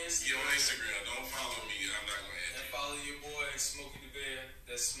Is on Get Instagram. on Instagram. Don't follow me. I'm not gonna add And you. follow your boy Smokey the Bear.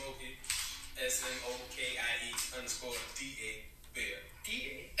 That's Smokey SMOKIE _DA Bear.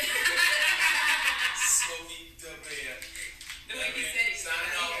 DA. Smokey the Bear. The way he said it.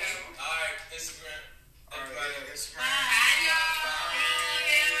 Signing